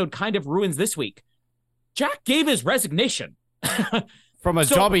week's episode kind of ruins this week. Jack gave his resignation. From a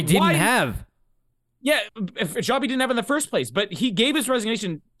job he didn't have. Yeah, if a job he didn't have in the first place. But he gave his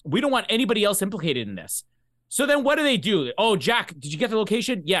resignation. We don't want anybody else implicated in this. So then what do? Oh, Jack, did you get the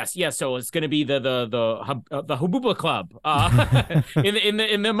location? Yes. So it's going to be the Habubla Club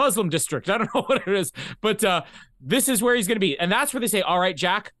in the Muslim district. I don't know what it is. But this is where he's going to be. And that's where they say, all right,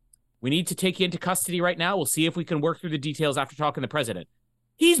 Jack, we need to take you into custody right now. We'll see if we can work through the details after talking to the president.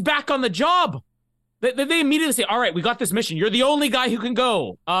 He's back on the job. They immediately say, all right, we got this mission. You're the only guy who can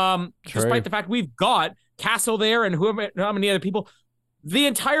go. Despite the fact we've got Castle there and how many other people. The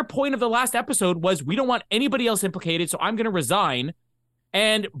entire point of the last episode was we don't want anybody else implicated, so I'm going to resign.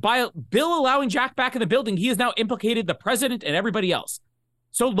 And by Bill allowing Jack back in the building, he has now implicated the president and everybody else.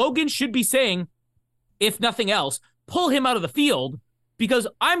 So Logan should be saying, if nothing else, pull him out of the field because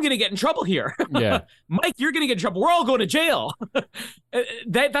I'm going to get in trouble here. Yeah. Mike, you're going to get in trouble. We're all going to jail.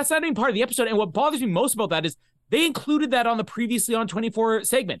 That's not even part of the episode. And what bothers me most about that is they included that on the previously on 24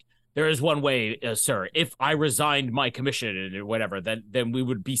 segment. There is one way, sir. If I resigned my commission or whatever, then we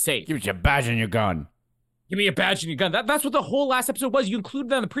would be safe. Give me your badge and your gun. Give me a badge and your gun. That's what the whole last episode was. You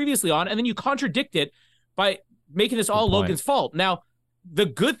included that on the previously on, and then you contradict it by making this all Logan's fault. Now, the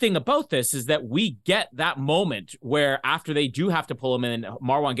good thing about this is that we get that moment where after they do have to pull him in,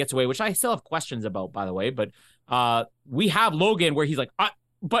 Marwan gets away, which I still have questions about, by the way. But we have Logan where he's like, I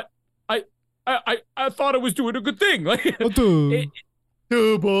thought I was doing a good thing.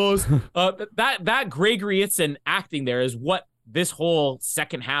 Boss. That Gregory Itzin acting there is what this whole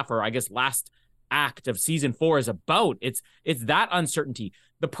second half, or I guess last act of season 4 is about. It's that uncertainty.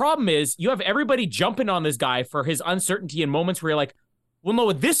 The problem is you have everybody jumping on this guy for his uncertainty in moments where you're like, Well, no,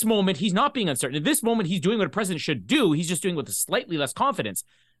 at this moment, he's not being uncertain. At this moment, he's doing what a president should do. He's just doing it with a slightly less confidence.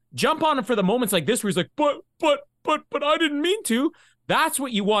 Jump on him for the moments like this where he's like, but I didn't mean to. That's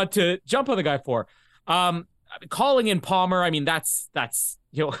what you want to jump on the guy for. Calling in Palmer, I mean, that's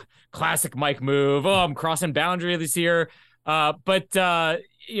classic Mike move. Oh, I'm crossing boundary this year. But I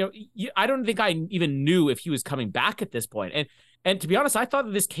don't think I even knew if he was coming back at this point. And to be honest, I thought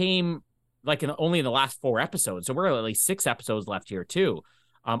that this came only in the last 4 episodes. So we're at least 6 episodes left here too.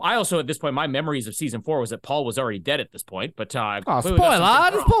 I also, at this point, my memories of season 4 was that Paul was already dead at this point. But spoiler!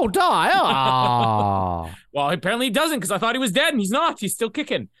 Does Paul die? Oh. Well, apparently he doesn't, because I thought he was dead, and he's not. He's still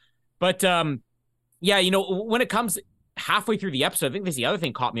kicking. But when it comes halfway through the episode, I think the other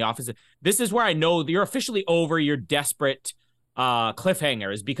thing caught me off is that this is where I know that you're officially over your desperate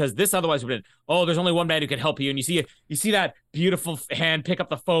cliffhangers, because this otherwise would have been, there's only one man who can help you, and you see that beautiful hand pick up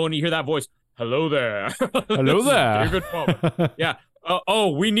the phone, you hear that voice, hello there. Hello there. David Palmer. Yeah.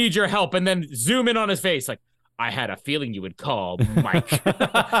 We need your help, and then zoom in on his face like, I had a feeling you would call, Mike.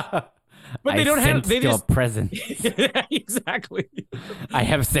 But they don't have your presence. Yeah, exactly. I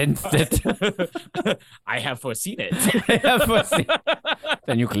have sensed it. I have foreseen it. I have foreseen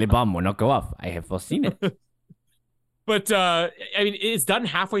the nuclear bomb will not go off. I have foreseen it. But it's done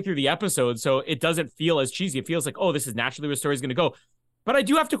halfway through the episode, so it doesn't feel as cheesy. It feels like, this is naturally where the story's going to go. But I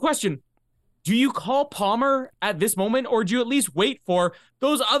do have to question, do you call Palmer at this moment, or do you at least wait for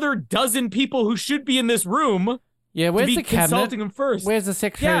those other dozen people who should be in this room? Yeah, where's the cabinet? Consulting him first. Where's the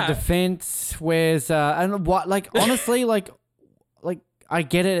Secretary of Defense? Where's and what? Like, honestly, like I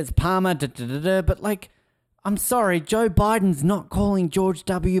get it. It's Palmer, but I'm sorry, Joe Biden's not calling George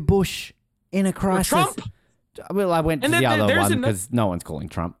W. Bush in a crisis. Trump. Well, I went to the other one because no one's calling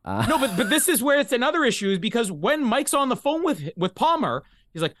Trump. No, but this is where it's another issue, is because when Mike's on the phone with Palmer,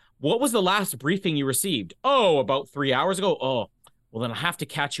 he's like, "What was the last briefing you received?" "Oh, about 3 hours ago." "Oh, well, then I'll have to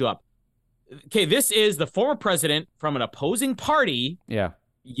catch you up." Okay, this is the former president from an opposing party. Yeah.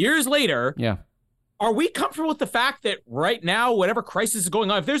 Years later. Yeah. Are we comfortable with the fact that right now, whatever crisis is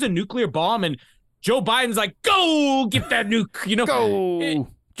going on, if there's a nuclear bomb and Joe Biden's like, go get that nuke, go,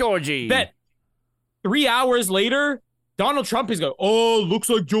 Georgie. That 3 hours later, Donald Trump is going, looks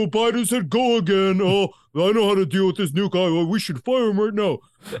like Joe Biden said go again. I know how to deal with this nuke. We should fire him right now.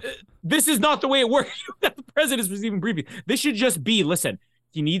 This is not the way it works. The president is receiving briefing. This should just be, listen,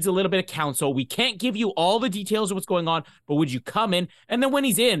 he needs a little bit of counsel. We can't give you all the details of what's going on, but would you come in? And then when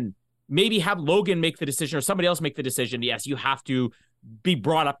he's in, maybe have Logan make the decision or somebody else make the decision. Yes, you have to be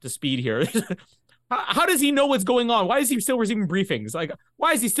brought up to speed here. How does he know what's going on? Why is he still receiving briefings? Like,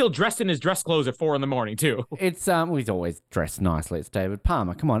 why is he still dressed in his dress clothes at 4 a.m, too? It's he's always dressed nicely. It's David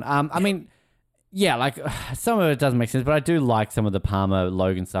Palmer. Come on. I mean, yeah, some of it doesn't make sense, but I do like some of the Palmer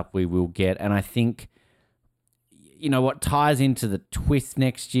Logan stuff we will get, and I think, what ties into the twist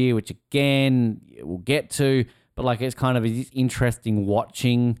next year, which again we'll get to, but it's kind of interesting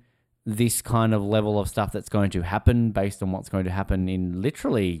watching this kind of level of stuff that's going to happen based on what's going to happen in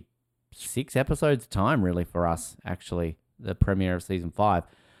literally 6 episodes time, really, for us, actually, the premiere of season 5.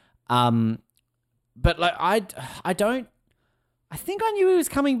 But I think I knew he was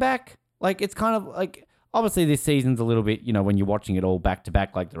coming back. It's kind of obviously this season's a little bit, when you're watching it all back to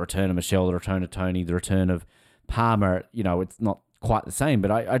back, the return of Michelle, the return of Tony, the return of Palmer, it's not quite the same,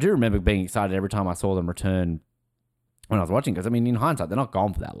 but I do remember being excited every time I saw them return when I was watching, because, in hindsight, they're not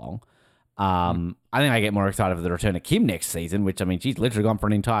gone for that long. I think I get more excited for the return of Kim next season, which, she's literally gone for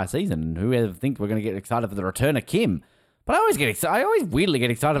an entire season, and who ever thinks we're going to get excited for the return of Kim? But I always weirdly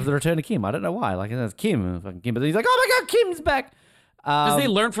get excited for the return of Kim. I don't know why. It's Kim, but he's like, oh my God, Kim's back. Because they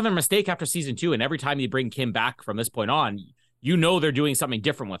learned from their mistake after season 2, and every time you bring Kim back from this point on, they're doing something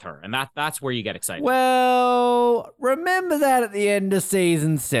different with her, and that's where you get excited. Well, remember that at the end of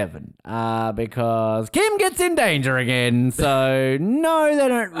season 7, because Kim gets in danger again. So no, they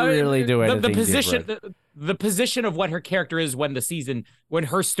don't really do anything. The position of what her character is when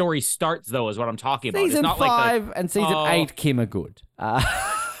her story starts, though, is what I'm talking about. Season it's not 5 and season 8, Kim are good.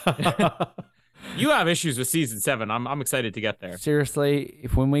 You have issues with season 7. I'm excited to get there. Seriously,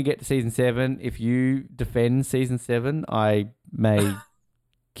 when we get to season 7, if you defend season 7, I may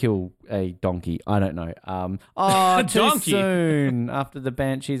kill a donkey. I don't know. Too donkey. Soon after the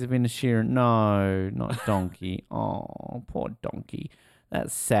Banshees of Inisherin. No, not donkey. Oh, poor donkey.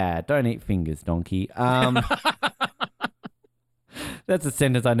 That's sad. Don't eat fingers, donkey. That's a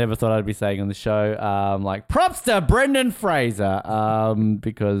sentence I never thought I'd be saying on the show. Props to Brendan Fraser,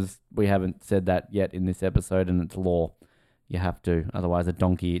 because we haven't said that yet in this episode, and it's law. You have to, otherwise a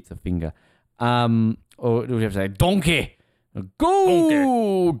donkey eats a finger. Or do we have to say donkey?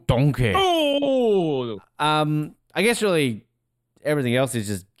 Go donkey. Oh. I guess really, everything else is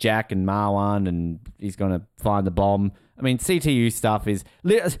just Jack and Marwan, and he's going to find the bomb. I mean, CTU stuff is...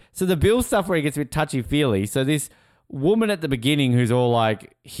 So the Bill stuff where he gets a bit touchy-feely. So this woman at the beginning who's all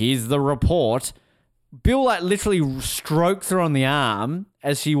like, here's the report. Bill like literally strokes her on the arm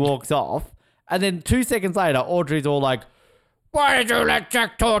as she walks off. And then 2 seconds later, Audrey's all like, why did you let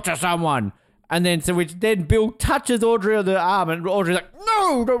Jack torture someone? And then then Bill touches Audrey on the arm, and Audrey's like,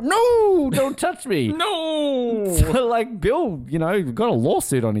 no, don't touch me. No. So like Bill, got a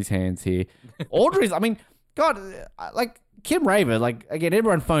lawsuit on his hands here. Audrey's, I mean, God, like Kim Raver, like again,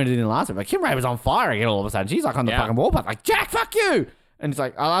 everyone phoned it in last week, but Kim Raver's on fire again all of a sudden. She's like on the fucking warpath, like, Jack, fuck you. And it's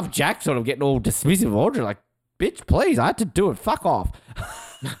like, I love Jack sort of getting all dismissive of Audrey, like, bitch, please, I had to do it, fuck off.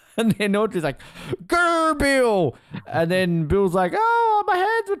 And then Audrey's like, grr, Bill. And then Bill's like, oh, my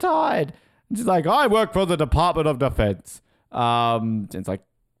hands were tied. And she's like, I work for the Department of Defense. And it's like,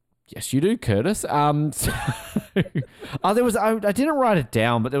 yes, you do, Curtis. I didn't write it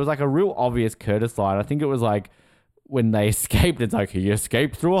down, but there was like a real obvious Curtis line. I think it was like when they escaped, it's like, he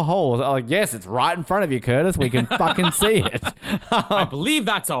escaped through a hole. I was like, yes, it's right in front of you, Curtis. We can fucking see it. I believe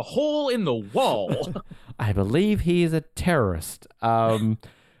that's a hole in the wall. I believe he is a terrorist.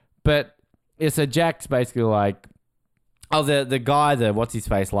 But it's a Jack's basically like, oh, the guy, what's his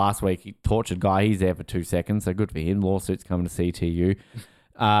face last week, he tortured guy, he's there for 2 seconds, so good for him. Lawsuit's coming to CTU.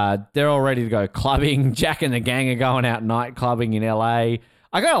 They're all ready to go clubbing. Jack and the gang are going out night clubbing in LA.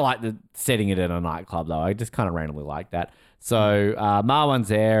 I kind of like the setting it in a nightclub though. I just kind of randomly like that. So Marwan's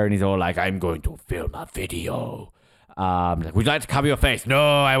there and he's all like, I'm going to film a video. Like, would you like to cover your face?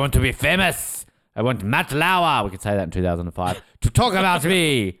 No, I want to be famous. I want Matt Lauer, we could say that in 2005, to talk about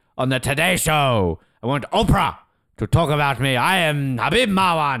me on the Today Show. I want Oprah to talk about me. I am Habib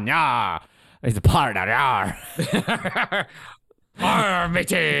Marwan. Yeah. He's a partner. Yeah. Army.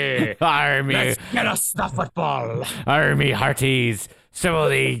 Army. Let's get us the football. Army hearties. Show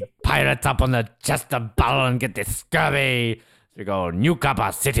the pirates up on the chest of battle and get this scurvy. We go nuke up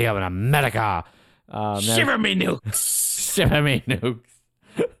a city of America. Shiver me nukes. Shiver me nukes.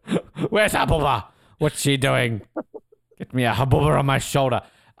 Where's Habuba? What's she doing? Get me a Habuba on my shoulder.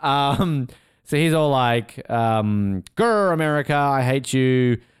 So he's all like, grr, America, I hate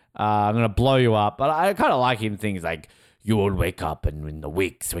you. I'm going to blow you up. But I kind of like him things like, you will wake up and in the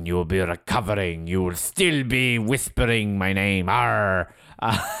weeks when you will be recovering, you will still be whispering my name. Arr.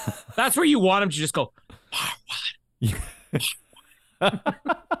 That's where you want him to just go,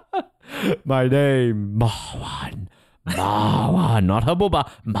 my name, Marwan. Marwan, not Habuba,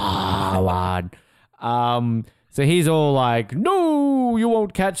 Marwan. So he's all like, no, you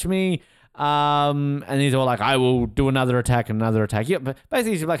won't catch me. And he's all like, I will do another attack and another attack. Yeah, but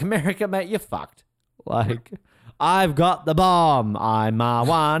basically he's like, America, mate, you're fucked. Like, I've got the bomb. I'm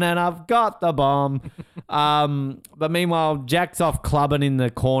Marwan and I've got the bomb. But meanwhile, Jack's off clubbing in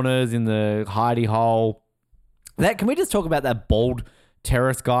the corners in the hidey hole. Can we just talk about that bald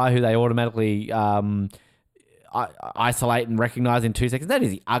terrorist guy who they automatically isolate and recognize in 2 seconds? That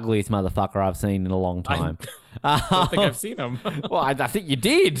is the ugliest motherfucker I've seen in a long time. I don't think I've seen him. Well, I think you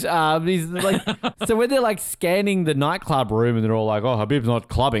did. He's like, so when they're like scanning the nightclub room and they're all like, oh, Habib's not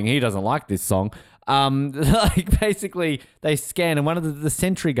clubbing. He doesn't like this song. Like basically they scan and one of the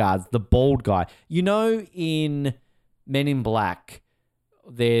sentry guards, the bald guy, in Men in Black,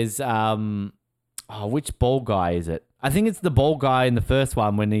 there's, which bald guy is it? I think it's the bald guy in the first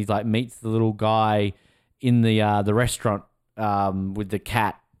one when he's like meets the little guy in the restaurant with the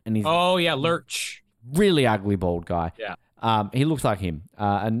cat, and he's Lurch, really ugly bald guy. Yeah, he looks like him.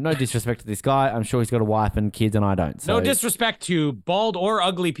 And no disrespect to this guy, I'm sure he's got a wife and kids, and I don't. So. No disrespect to bald or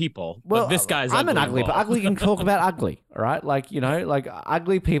ugly people. Well, but this guy's. I'm an ugly, but ugly can talk about ugly, all right? Like like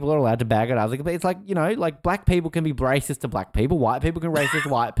ugly people are allowed to bag at ugly, but it's like like black people can be racist to black people, white people can racist to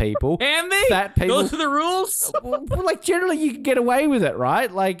white people, and they fat people. Those are the rules. Well, like generally you can get away with it,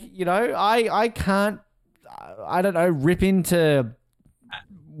 right? Like I can't. I don't know, rip into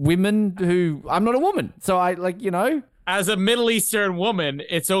women who I'm not a woman. So I as a Middle Eastern woman,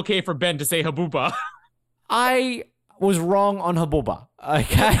 it's okay for Ben to say Habuba. I was wrong on Habuba.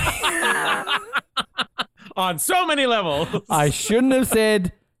 Okay. On so many levels. I shouldn't have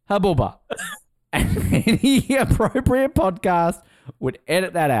said Habuba. And any appropriate podcast would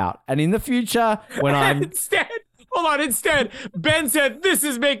edit that out. And in the future, when I'm instead, Ben said, this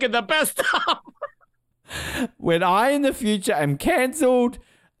is making the best of. When I, in the future, am cancelled,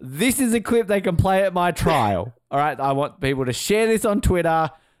 this is a clip they can play at my trial. All right? I want people to share this on Twitter.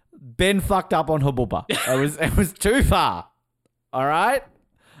 Ben fucked up on Habuba. It was too far. All right?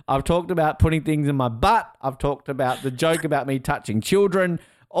 I've talked about putting things in my butt. I've talked about the joke about me touching children.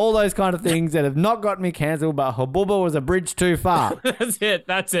 all those kind of things that have not gotten me cancelled, but Habubba was a bridge too far.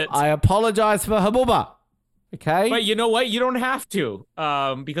 That's it. I apologize for Habubba. Okay? But you know what? You don't have to,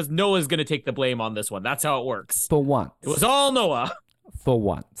 because Noah's going to take the blame on this one. That's how it works. For once. It was all Noah. For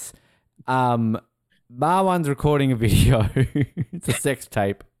once. Marwan's recording a video. It's a sex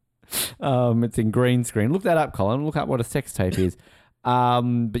tape. It's in green screen. Look that up, Colin. Look up what a sex tape is.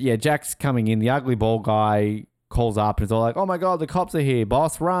 But yeah, Jack's coming in. The ugly bald guy calls up and is all like, oh my God, the cops are here.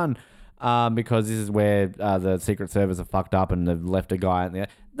 Boss, run. Because this is where the Secret Service are fucked up and they've left a guy in there.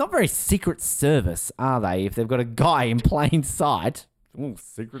 Not very Secret Service, are they? If they've got a guy in plain sight. Ooh,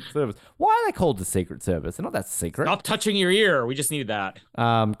 Secret Service. Why are they called the Secret Service? They're not that secret. Stop touching your ear. We just need that.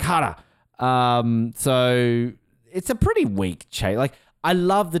 Carter. So it's a pretty weak chase. Like, I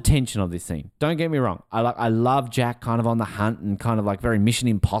love the tension of this scene. Don't get me wrong. I love Jack kind of on the hunt and kind of like very Mission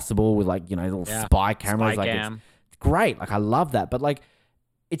Impossible with like, little spy cameras. Spy like cam. It's great. Like I love that. But like,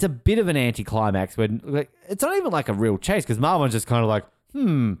 it's a bit of an anticlimax when like, it's not even like a real chase because Marwan's just kind of like,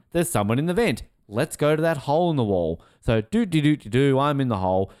 there's someone in the vent. Let's go to that hole in the wall. So I'm in the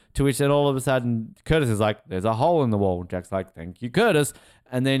hole. To which then all of a sudden Curtis is like, there's a hole in the wall. Jack's like, thank you, Curtis.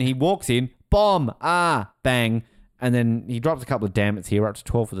 And then he walks in, bomb, bang. And then he drops a couple of dammits here. We're up to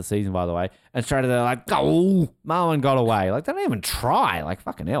 12 for the season, by the way. And straight away, they're like, oh, Marwan got away. Like, they don't even try. Like,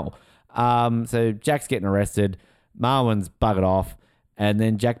 fucking hell. So Jack's getting arrested. Marwan's buggered off. And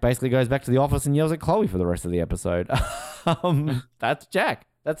then Jack basically goes back to the office and yells at Chloe for the rest of the episode. That's Jack.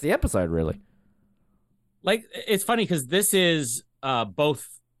 That's the episode, really. Like, it's funny because this is both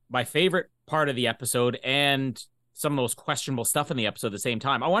my favorite part of the episode and some of the most questionable stuff in the episode at the same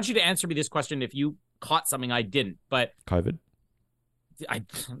time. I want you to answer me this question if you caught something I didn't, but COVID.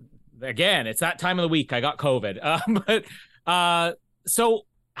 Again, it's that time of the week. I got COVID. So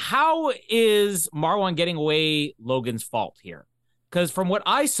how is Marwan getting away Logan's fault here? Because from what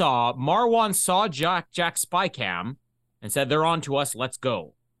I saw, Marwan saw Jack's spy cam and said, they're on to us. Let's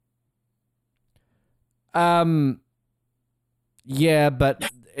go. Yeah, but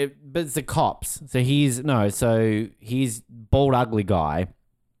it's the cops. So he's bald, ugly guy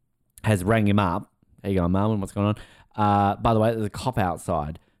has rang him up. How you going, Marwan? What's going on? By the way, there's a cop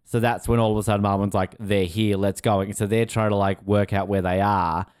outside. So that's when all of a sudden Marwan's like, they're here, let's go. And so they're trying to like work out where they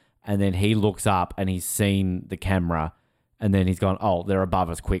are. And then he looks up and he's seen the camera. And then he's gone, oh, they're above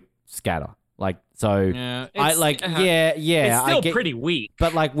us, quick, scatter. Like, so yeah, it's still pretty weak.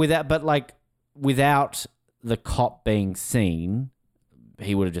 But without the cop being seen,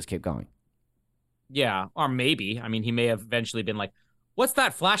 he would have just kept going. Yeah, or maybe. I mean, he may have eventually been like, what's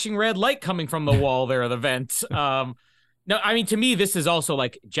that flashing red light coming from the wall there, the vent? No, I mean, to me, this is also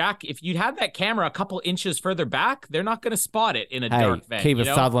like, Jack, if you had that camera a couple inches further back, they're not going to spot it in a dark vent. Kiefer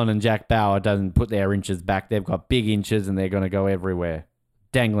Sutherland and Jack Bauer doesn't put their inches back. They've got big inches and they're going to go everywhere.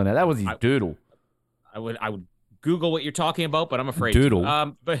 Dangling it. That was his doodle. I would Google what you're talking about, but I'm afraid doodle.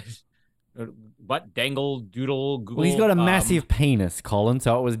 But what? Dangle, doodle, Google? Well, he's got a massive penis, Colin,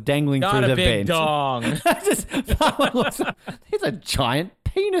 so it was dangling through the vent. Not a big dong. There's a giant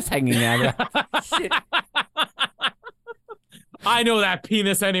penis hanging out of shit. I know that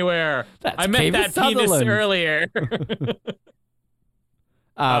penis anywhere. I met Kiefer that Sutherland. penis earlier.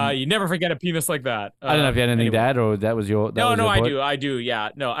 You never forget a penis like that. I don't know if you had anything to add, or that was your. I do. Yeah,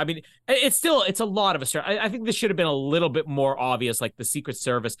 no. I mean, it's a lot of a stretch. I think this should have been a little bit more obvious. Like the Secret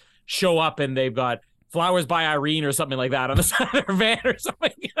Service show up and they've got Flowers by Irene or something like that on the side of their van or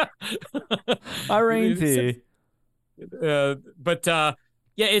something. Irene's here.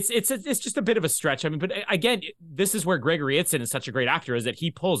 Yeah, it's just a bit of a stretch. I mean, but again, this is where Gregory Itzin is such a great actor, is that he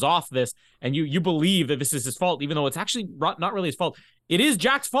pulls off this, and you believe that this is his fault, even though it's actually not really his fault. It is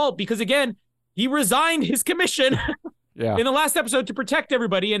Jack's fault because, again, he resigned his commission in the last episode to protect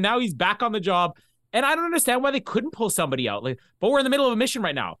everybody, and now he's back on the job. And I don't understand why they couldn't pull somebody out. Like, but we're in the middle of a mission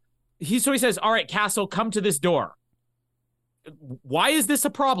right now. So he says, all right, Castle, come to this door. Why is this a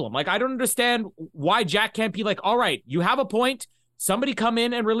problem? Like, I don't understand why Jack can't be like, all right, you have a point. Somebody come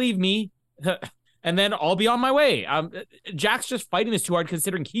in and relieve me, and then I'll be on my way. Jack's just fighting this too hard,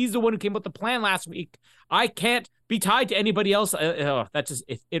 considering he's the one who came up with the plan last week. I can't be tied to anybody else. That just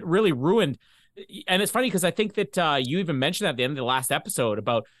it really ruined. And it's funny because I think that you even mentioned at the end of the last episode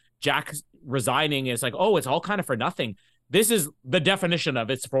about Jack resigning. It's like, oh, it's all kind of for nothing. This is the definition of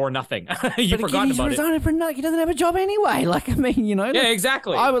it's for nothing. You've forgotten about it. He's resigning for nothing. He doesn't have a job anyway. Like, I mean, you know. Yeah,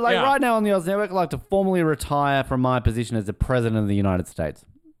 exactly. I would right now on the Oz Network, I'd like to formally retire from my position as the president of the United States.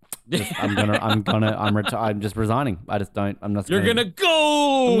 I'm just resigning. I just don't. I'm not. You're gonna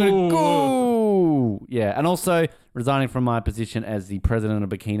go. I'm gonna go. Yeah, and also resigning from my position as the president of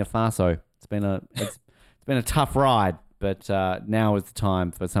Burkina Faso. It's been a tough ride. but now is the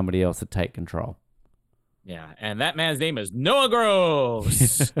time for somebody else to take control. Yeah, and that man's name is Noah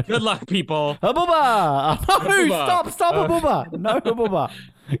Gross. Good luck, people. Habooba! No, stop Habooba! No Habooba.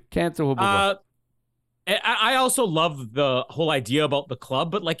 Cancel Habooba. I also love the whole idea about the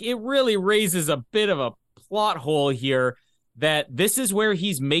club, but like it really raises a bit of a plot hole here that this is where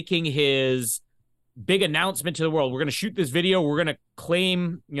he's making his big announcement to the world. We're going to shoot this video. We're going to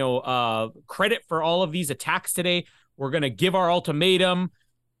claim, credit for all of these attacks today. We're going to give our ultimatum.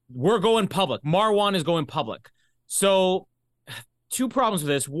 We're going public. Marwan is going public. So 2 problems with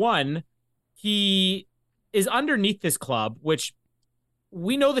this. One, he is underneath this club, which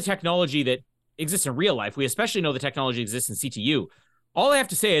we know the technology that exists in real life. We especially know the technology exists in CTU. All I have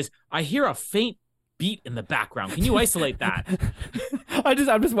to say is I hear a faint beat in the background. Can you isolate that? I'm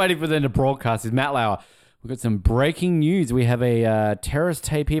just waiting for them to broadcast. Is Matt Lauer? We've got some breaking news. We have a terrorist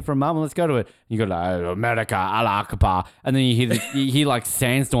tape here from Mum. Let's go to it. You go like America, Allah Akbar, and then you hear like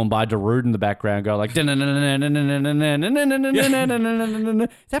Sandstorm by Darude in the background go like. Is that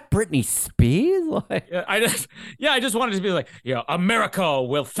Britney Spears? Like, I just wanted to be like, America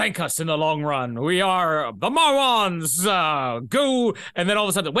will thank us in the long run. We are the Marwans. Go, and then all of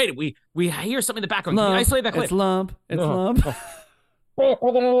a sudden, wait, we hear something in the background. Can you isolate that clip? It's lump. It's lump. Turn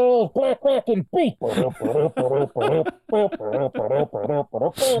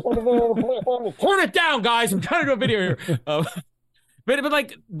it down, guys. I'm trying to do a video here. But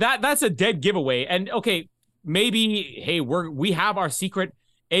like that's a dead giveaway. And okay, maybe, hey, we have our secret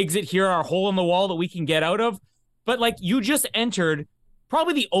exit here, our hole in the wall that we can get out of. But like you just entered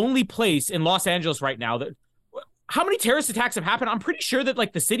probably the only place in Los Angeles right now that how many terrorist attacks have happened? I'm pretty sure that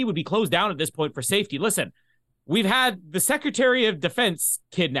like the city would be closed down at this point for safety. Listen, we've had the Secretary of Defense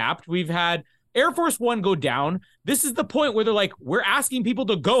kidnapped. We've had Air Force One go down. This is the point where they're like, we're asking people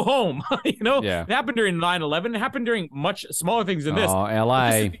to go home. Yeah. It happened during 9/11. It happened during much smaller things than this. Oh,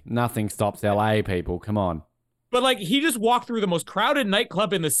 LA. Nothing stops LA, people. Come on. But like, he just walked through the most crowded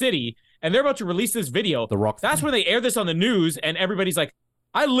nightclub in the city, and they're about to release this video. The Rock. That's when they air this on the news, and everybody's like,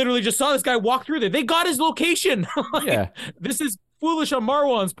 I literally just saw this guy walk through there. They got his location. Yeah. This is foolish on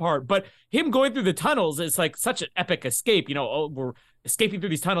Marwan's part, but him going through the tunnels is like such an epic escape. We're escaping through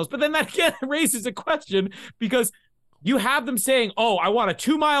these tunnels. But then that again raises a question because you have them saying, oh, I want a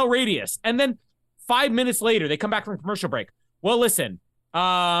 2-mile radius. And then 5 minutes later, they come back from commercial break. Well, listen,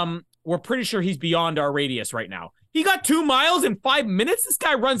 we're pretty sure he's beyond our radius right now. He got 2 miles in 5 minutes. This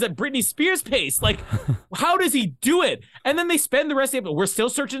guy runs at Britney Spears pace. Like, how does he do it? And then they spend the rest of it. We're still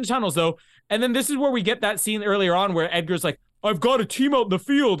searching the tunnels though. And then this is where we get that scene earlier on where Edgar's like, I've got a team out in the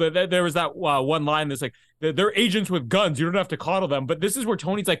field. And there was that one line that's like, they're agents with guns. You don't have to coddle them. But this is where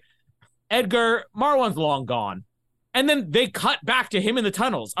Tony's like, Edgar, Marwan's long gone. And then they cut back to him in the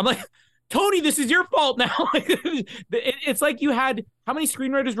tunnels. I'm like, Tony, this is your fault now. It's like you had, how many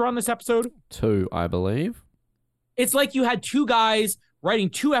screenwriters were on this episode? 2, I believe. It's like you had 2 guys writing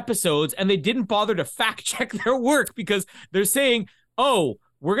 2 episodes and they didn't bother to fact check their work because they're saying, oh,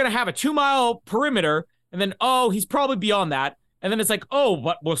 we're going to have a 2-mile perimeter. And then, oh, he's probably beyond that. And then it's like, oh,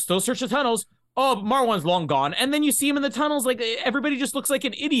 but we'll still search the tunnels. Oh, Marwan's long gone. And then you see him in the tunnels. Like everybody just looks like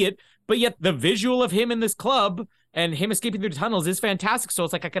an idiot. But yet the visual of him in this club and him escaping through the tunnels is fantastic. So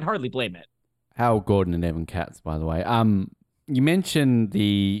it's like I can hardly blame it. Hal Gordon and Evan Katz, by the way. You mentioned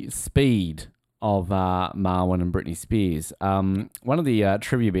the speed of Marwan and Britney Spears. One of the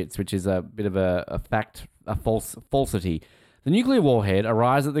trivia bits, which is a bit of a fact, a falsity. The nuclear warhead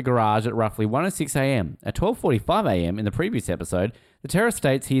arrives at the garage at roughly 1:06 a.m. At 12:45 a.m. in the previous episode, the terrorist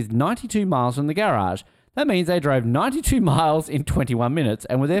states he is 92 miles from the garage. That means they drove 92 miles in 21 minutes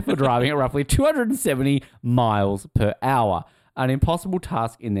and were therefore driving at roughly 270 miles per hour. An impossible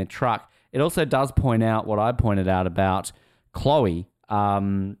task in their truck. It also does point out what I pointed out about Chloe.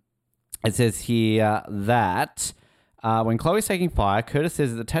 It says here that when Chloe's taking fire, Curtis says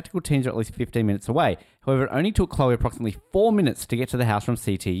that the tactical teams are at least 15 minutes away. However, it only took Chloe approximately 4 minutes to get to the house from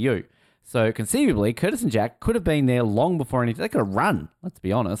CTU. So conceivably, Curtis and Jack could have been there long before anything. They could have run, let's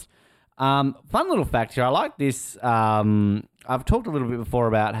be honest. Fun little fact here. I like this. I've talked a little bit before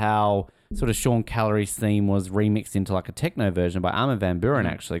about how sort of Sean Callery's theme was remixed into like a techno version by Armin van Buuren,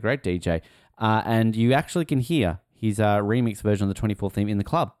 actually. Great DJ. And you actually can hear his remix version of the 24 theme in the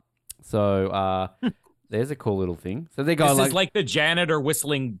club. So there's a cool little thing. So they go this is like the janitor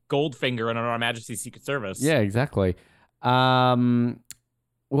whistling Goldfinger in Our Majesty's Secret Service. Yeah, exactly.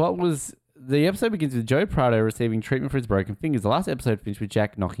 The episode begins with Joe Prado receiving treatment for his broken fingers. The last episode finished with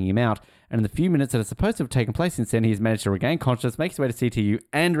Jack knocking him out. And in the few minutes that are supposed to have taken place since then, he's managed to regain consciousness, make his way to CTU,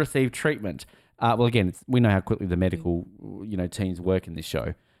 and receive treatment. Well, again, we know how quickly the medical, teams work in this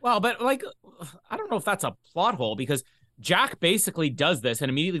show. Well, but like, I don't know if that's a plot hole because Jack basically does this and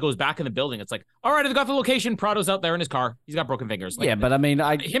immediately goes back in the building. It's like, all right, I've got the location. Prado's out there in his car. He's got broken fingers. Like, yeah, but I mean,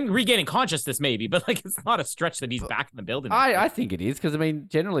 him regaining consciousness maybe, but like it's not a stretch that he's back in the building. I think it is because I mean,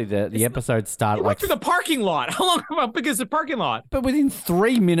 generally the episodes start like through the parking lot. How big is the parking lot? But within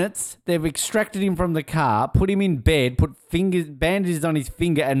 3 minutes, they've extracted him from the car, put him in bed, put bandages on his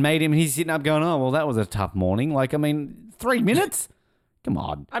finger, and made him. He's sitting up going, "Oh well, that was a tough morning." Like, I mean, 3 minutes. Come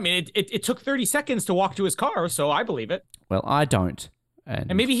on. I mean, it took 30 seconds to walk to his car, so I believe it. Well, I don't.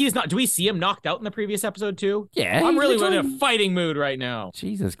 And maybe he's not. Do we see him knocked out in the previous episode too? Yeah. I'm really in a fighting mood right now.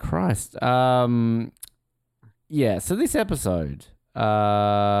 Jesus Christ. Yeah, so this episode,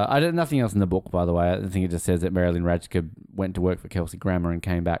 I don't nothing else in the book, by the way. I think it just says that Marilyn Radke went to work for Kelsey Grammer and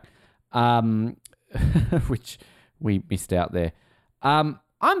came back. Which we missed out there. I'm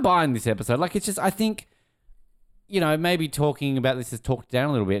buying this episode. Like, it's just, I think, you know, maybe talking about this has talked down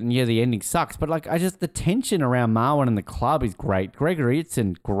a little bit, and yeah, the ending sucks, but like, the tension around Marwan and the club is great. Gregory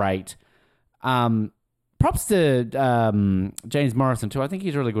Itzin, great. Props to James Morrison too. I think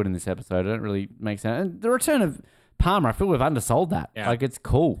he's really good in this episode. I don't really make sense. And the return of Palmer, I feel we've undersold that. Yeah. Like, it's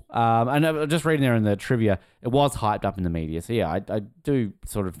cool. And I'm just reading there in the trivia, it was hyped up in the media. So yeah, I do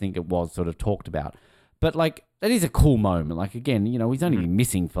sort of think it was sort of talked about. But like, that is a cool moment. Like, again, you know, he's only been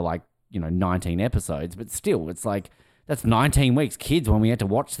missing for like, 19 episodes, but still, it's like, that's 19 weeks, kids, when we had to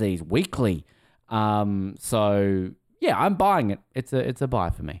watch these weekly. So yeah, I'm buying it. It's a buy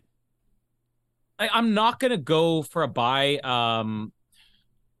for me. I'm not going to go for a buy.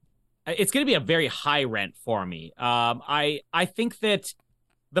 It's going to be a very high rent for me. I think that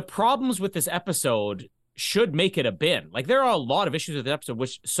the problems with this episode should make it a bin. Like, there are a lot of issues with the episode,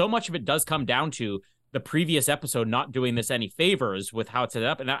 which so much of it does come down to the previous episode not doing this any favors with how it's set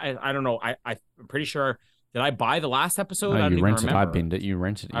up. And I don't know. I'm pretty sure, did I buy the last episode? No, you rented. I binned it. You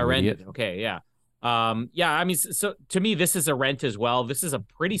rented it. I rented it. Okay, yeah. Yeah, I mean, so to me, this is a rent as well. This is a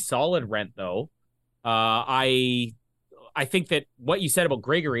pretty solid rent, though. I think that what you said about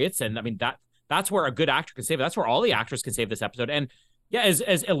Gregory Itzin, I mean, that's where a good actor can save it. That's where all the actors can save this episode. And yeah, as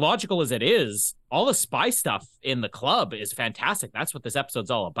illogical as it is, all the spy stuff in the club is fantastic. That's what this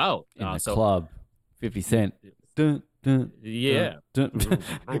episode's all about. In the club. 50 Cent. Dun, yeah. Dun,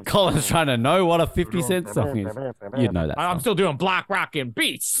 dun. Colin's trying to know what a 50 Cent song is. You'd know that song. I'm still doing black rockin'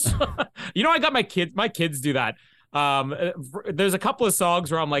 beats. I got my kids do that. There's a couple of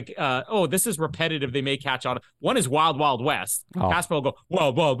songs where I'm like, this is repetitive. They may catch on. One is Wild Wild West. Casper will go,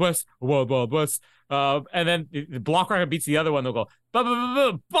 Wild Wild West, Wild Wild West. And then the Block Rockin' Beats, the other one, they'll go,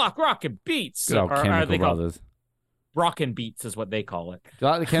 Block Rockin' Beats. Good old Chemical Brothers. Rockin' Beats is what they call it. Do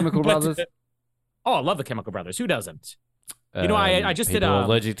you like the Chemical Brothers? I love the Chemical Brothers. Who doesn't? I just did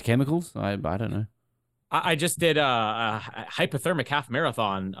allergic to chemicals. I don't know. I just did a hypothermic half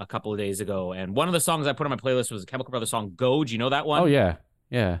marathon a couple of days ago, and one of the songs I put on my playlist was a Chemical Brothers song, "Go." Do you know that one? Oh yeah.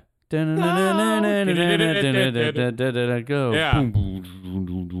 Go.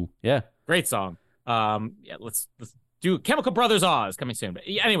 Yeah. Great song. Yeah, let's do Chemical Brothers Oz coming soon. But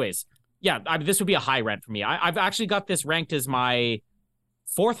anyways, yeah, this would be a high rent for me. I've actually got this ranked as my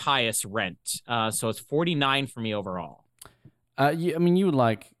fourth highest rent. So it's 49 for me overall. I mean, you would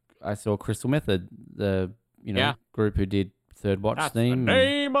like. I saw Crystal Method, the group who did Third Watch That's theme. The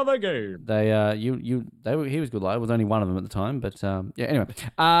name of the game. He was good. I was only one of them at the time, but yeah. Anyway,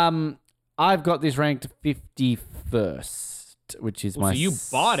 I've got this ranked 51st, which is my. So you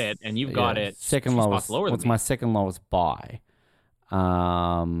bought it and you've got it second lowest. What's my second lowest buy?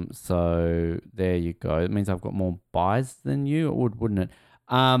 So there you go. It means I've got more buys than you. It wouldn't it?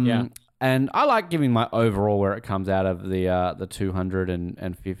 Yeah. And I like giving my overall where it comes out of the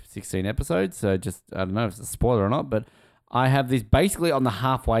 216 episodes. So just, I don't know if it's a spoiler or not, but I have this basically on the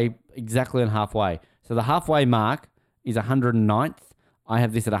halfway, exactly on halfway. So the halfway mark is 109th. I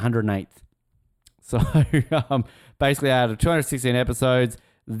have this at 108th. So basically out of 216 episodes,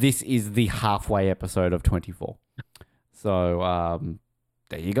 this is the halfway episode of 24. So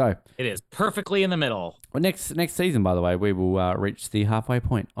there you go. It is perfectly in the middle. Well, next season, by the way, we will reach the halfway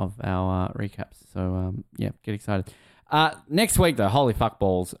point of our recaps. So, yeah, get excited. Next week, though, holy fuck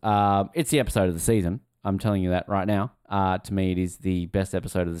balls. It's the episode of the season. I'm telling you that right now. To me, it is the best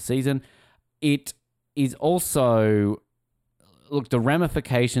episode of the season. It is also... Look, the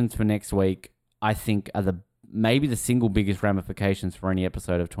ramifications for next week, I think, are maybe the single biggest ramifications for any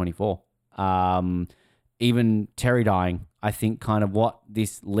episode of 24. Even Terry dying, I think kind of what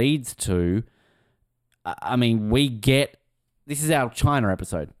this leads to, I mean, this is our China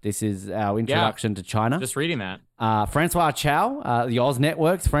episode. This is our introduction to China. Just reading that. Francois Chow, the Oz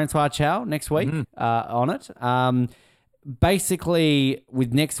Network's Francois Chow next week on it. basically,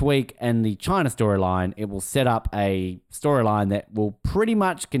 with next week and the China storyline, it will set up a storyline that will pretty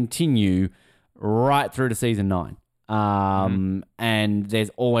much continue right through to season 9. And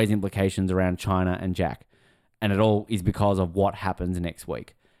there's always implications around China and Jack. And it all is because of what happens next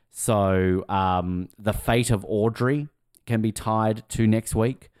week. So the fate of Audrey can be tied to next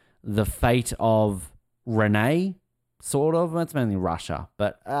week. The fate of Renee, sort of. It's mainly Russia.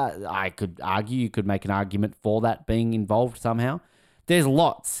 But I could argue, you could make an argument for that being involved somehow. There's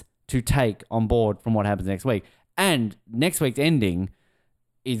lots to take on board from what happens next week. And next week's ending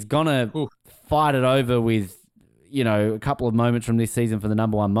is going to fight it over with, a couple of moments from this season for the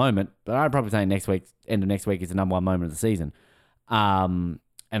number one moment. But I'd probably say end of next week is the number one moment of the season. And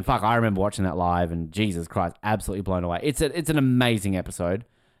fuck, I remember watching that live and Jesus Christ, absolutely blown away. It's an amazing episode.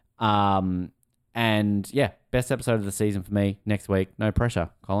 And yeah, best episode of the season for me next week. No pressure,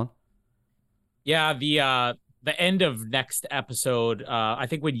 Colin. Yeah, the end of next episode, I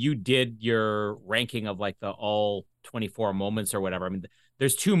think when you did your ranking of like the all 24 moments or whatever, I mean,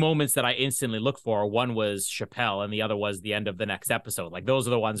 there's 2 moments that I instantly look for. One was Chappelle and the other was the end of the next episode. Like those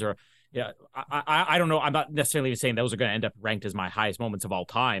are the ones where, I don't know. I'm not necessarily saying those are going to end up ranked as my highest moments of all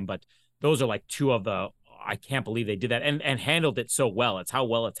time, but those are like 2 of the, I can't believe they did that and handled it so well. It's how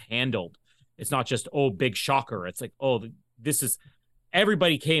well it's handled. It's not just, big shocker. It's like, this is,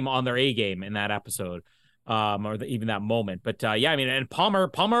 everybody came on their A game in that episode, even that moment. But yeah, I mean, and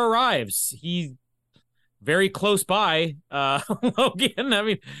Palmer arrives. He's very close by Logan. I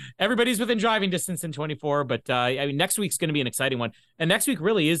mean, everybody's within driving distance in 24, but I mean, next week's going to be an exciting one. And next week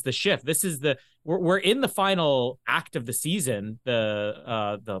really is the shift. This is we're in the final act of the season,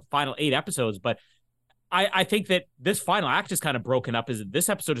 the final 8 episodes, but I think that this final act is kind of broken up. Is this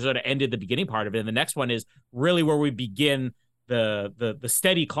episode sort of ended the beginning part of it, and the next one is really where we begin the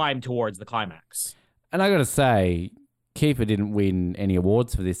steady climb towards the climax. And I got to say, Kiefer didn't win any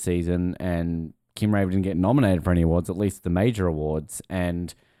awards for this season, and Kim Raver didn't get nominated for any awards, at least the major awards.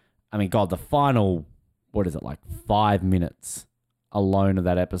 And I mean, God, the final, 5 minutes alone of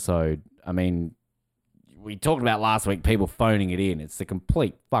that episode. I mean, we talked about last week people phoning it in. It's the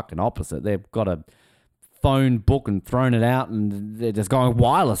complete fucking opposite. They've got a phone book and thrown it out, and they're just going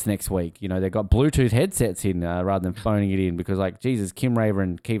wireless next week. They've got Bluetooth headsets in rather than phoning it in because, Jesus, Kim Raver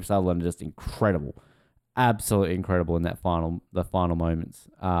and Keith Sutherland are just incredible. Absolutely incredible in the final moments.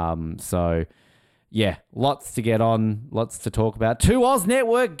 So, yeah, lots to get on, lots to talk about. 2 Oz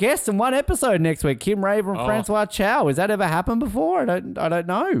Network guests in 1 episode next week. Kim Raver and Francois Chow. Has that ever happened before? I don't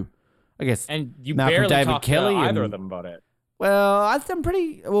know. I guess. And you Malcolm barely David talked Kelly to either of them about it. Well, I'm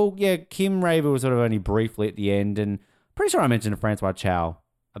pretty. Well, yeah, Kim Raver was sort of only briefly at the end, and pretty sure I mentioned Francois Chow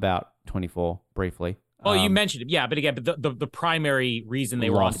about 24 briefly. Oh, you mentioned it, yeah, but again, the primary reason they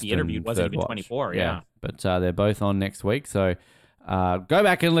were on to be interviewed wasn't even 24, yeah. But they're both on next week, so go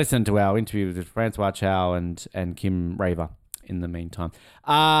back and listen to our interview with Francois Chow and Kim Raver in the meantime.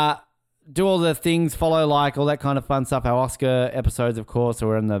 Do all the things, follow, like, all that kind of fun stuff. Our Oscar episodes, of course, so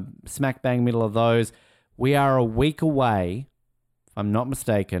we're in the smack bang middle of those. We are a week away, if I'm not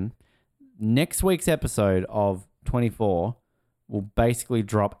mistaken. Next week's episode of 24 will basically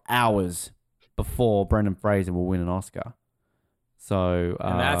drop hours before Brendan Fraser will win an Oscar. So,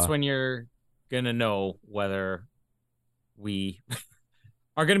 and that's when you're going to know whether we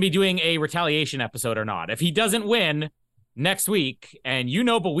are going to be doing a retaliation episode or not. If he doesn't win next week, and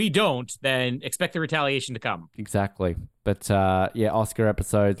but we don't, then expect the retaliation to come. Exactly. But yeah, Oscar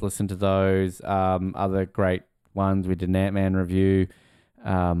episodes, listen to those. Other great ones. We did an Ant-Man review.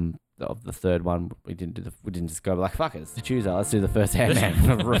 Of the third one, we didn't just go like, fuck it, it's the Tuesday, let's do the first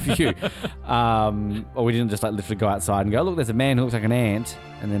Ant-Man review. Or we didn't just literally go outside and go, look, there's a man who looks like an ant,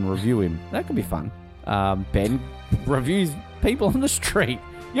 and then review him. That could be fun. Ben reviews people on the street.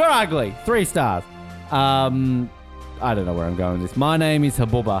 You're ugly. 3 stars. I don't know where I'm going with this. My name is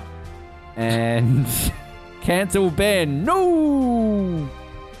Habuba, and cancel Ben. No.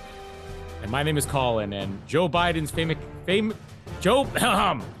 And my name is Colin, and Joe Biden's Joe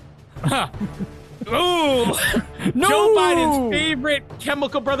Joe Biden's favorite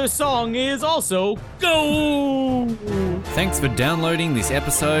Chemical Brothers song is also Go! Thanks for downloading this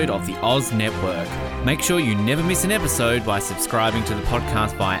episode of the Oz Network. Make sure you never miss an episode by subscribing to the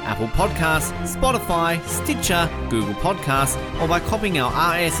podcast via Apple Podcasts, Spotify, Stitcher, Google Podcasts, or by copying our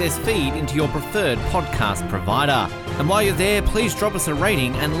RSS feed into your preferred podcast provider. And while you're there, please drop us a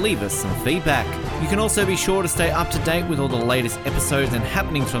rating and leave us some feedback. You can also be sure to stay up to date with all the latest episodes and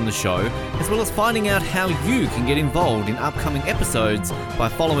happenings from the show, as well as finding out how you can get involved in upcoming episodes by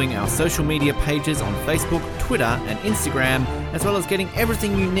following our social media pages on Facebook, Twitter, and Instagram, as well as getting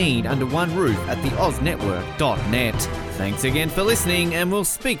everything you need under one roof at theoznetwork.net. Thanks again for listening, and we'll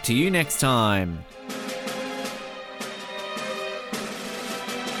speak to you next time.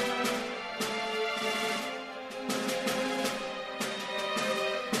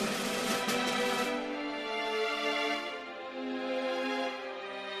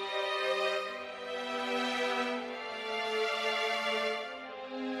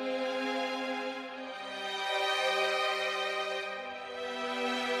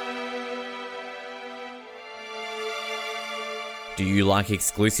 Do you like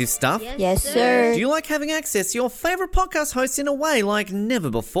exclusive stuff? Yes, sir. Do you like having access to your favourite podcast hosts in a way like never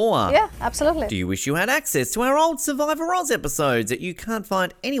before? Yeah, absolutely. Do you wish you had access to our old Survivor Oz episodes that you can't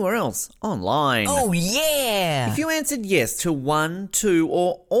find anywhere else online? Oh, yeah! If you answered yes to one, two,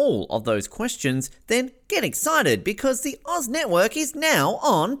 or all of those questions, then get excited because the Oz Network is now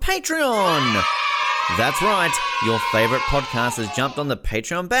on Patreon. That's right, your favourite podcast has jumped on the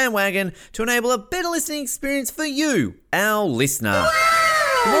Patreon bandwagon to enable a better listening experience for you, our listener.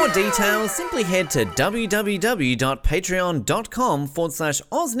 For more details, simply head to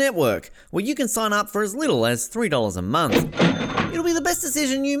www.patreon.com/Oz Network, where you can sign up for as little as $3 a month. It'll be the best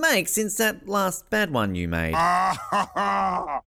decision you make since that last bad one you made.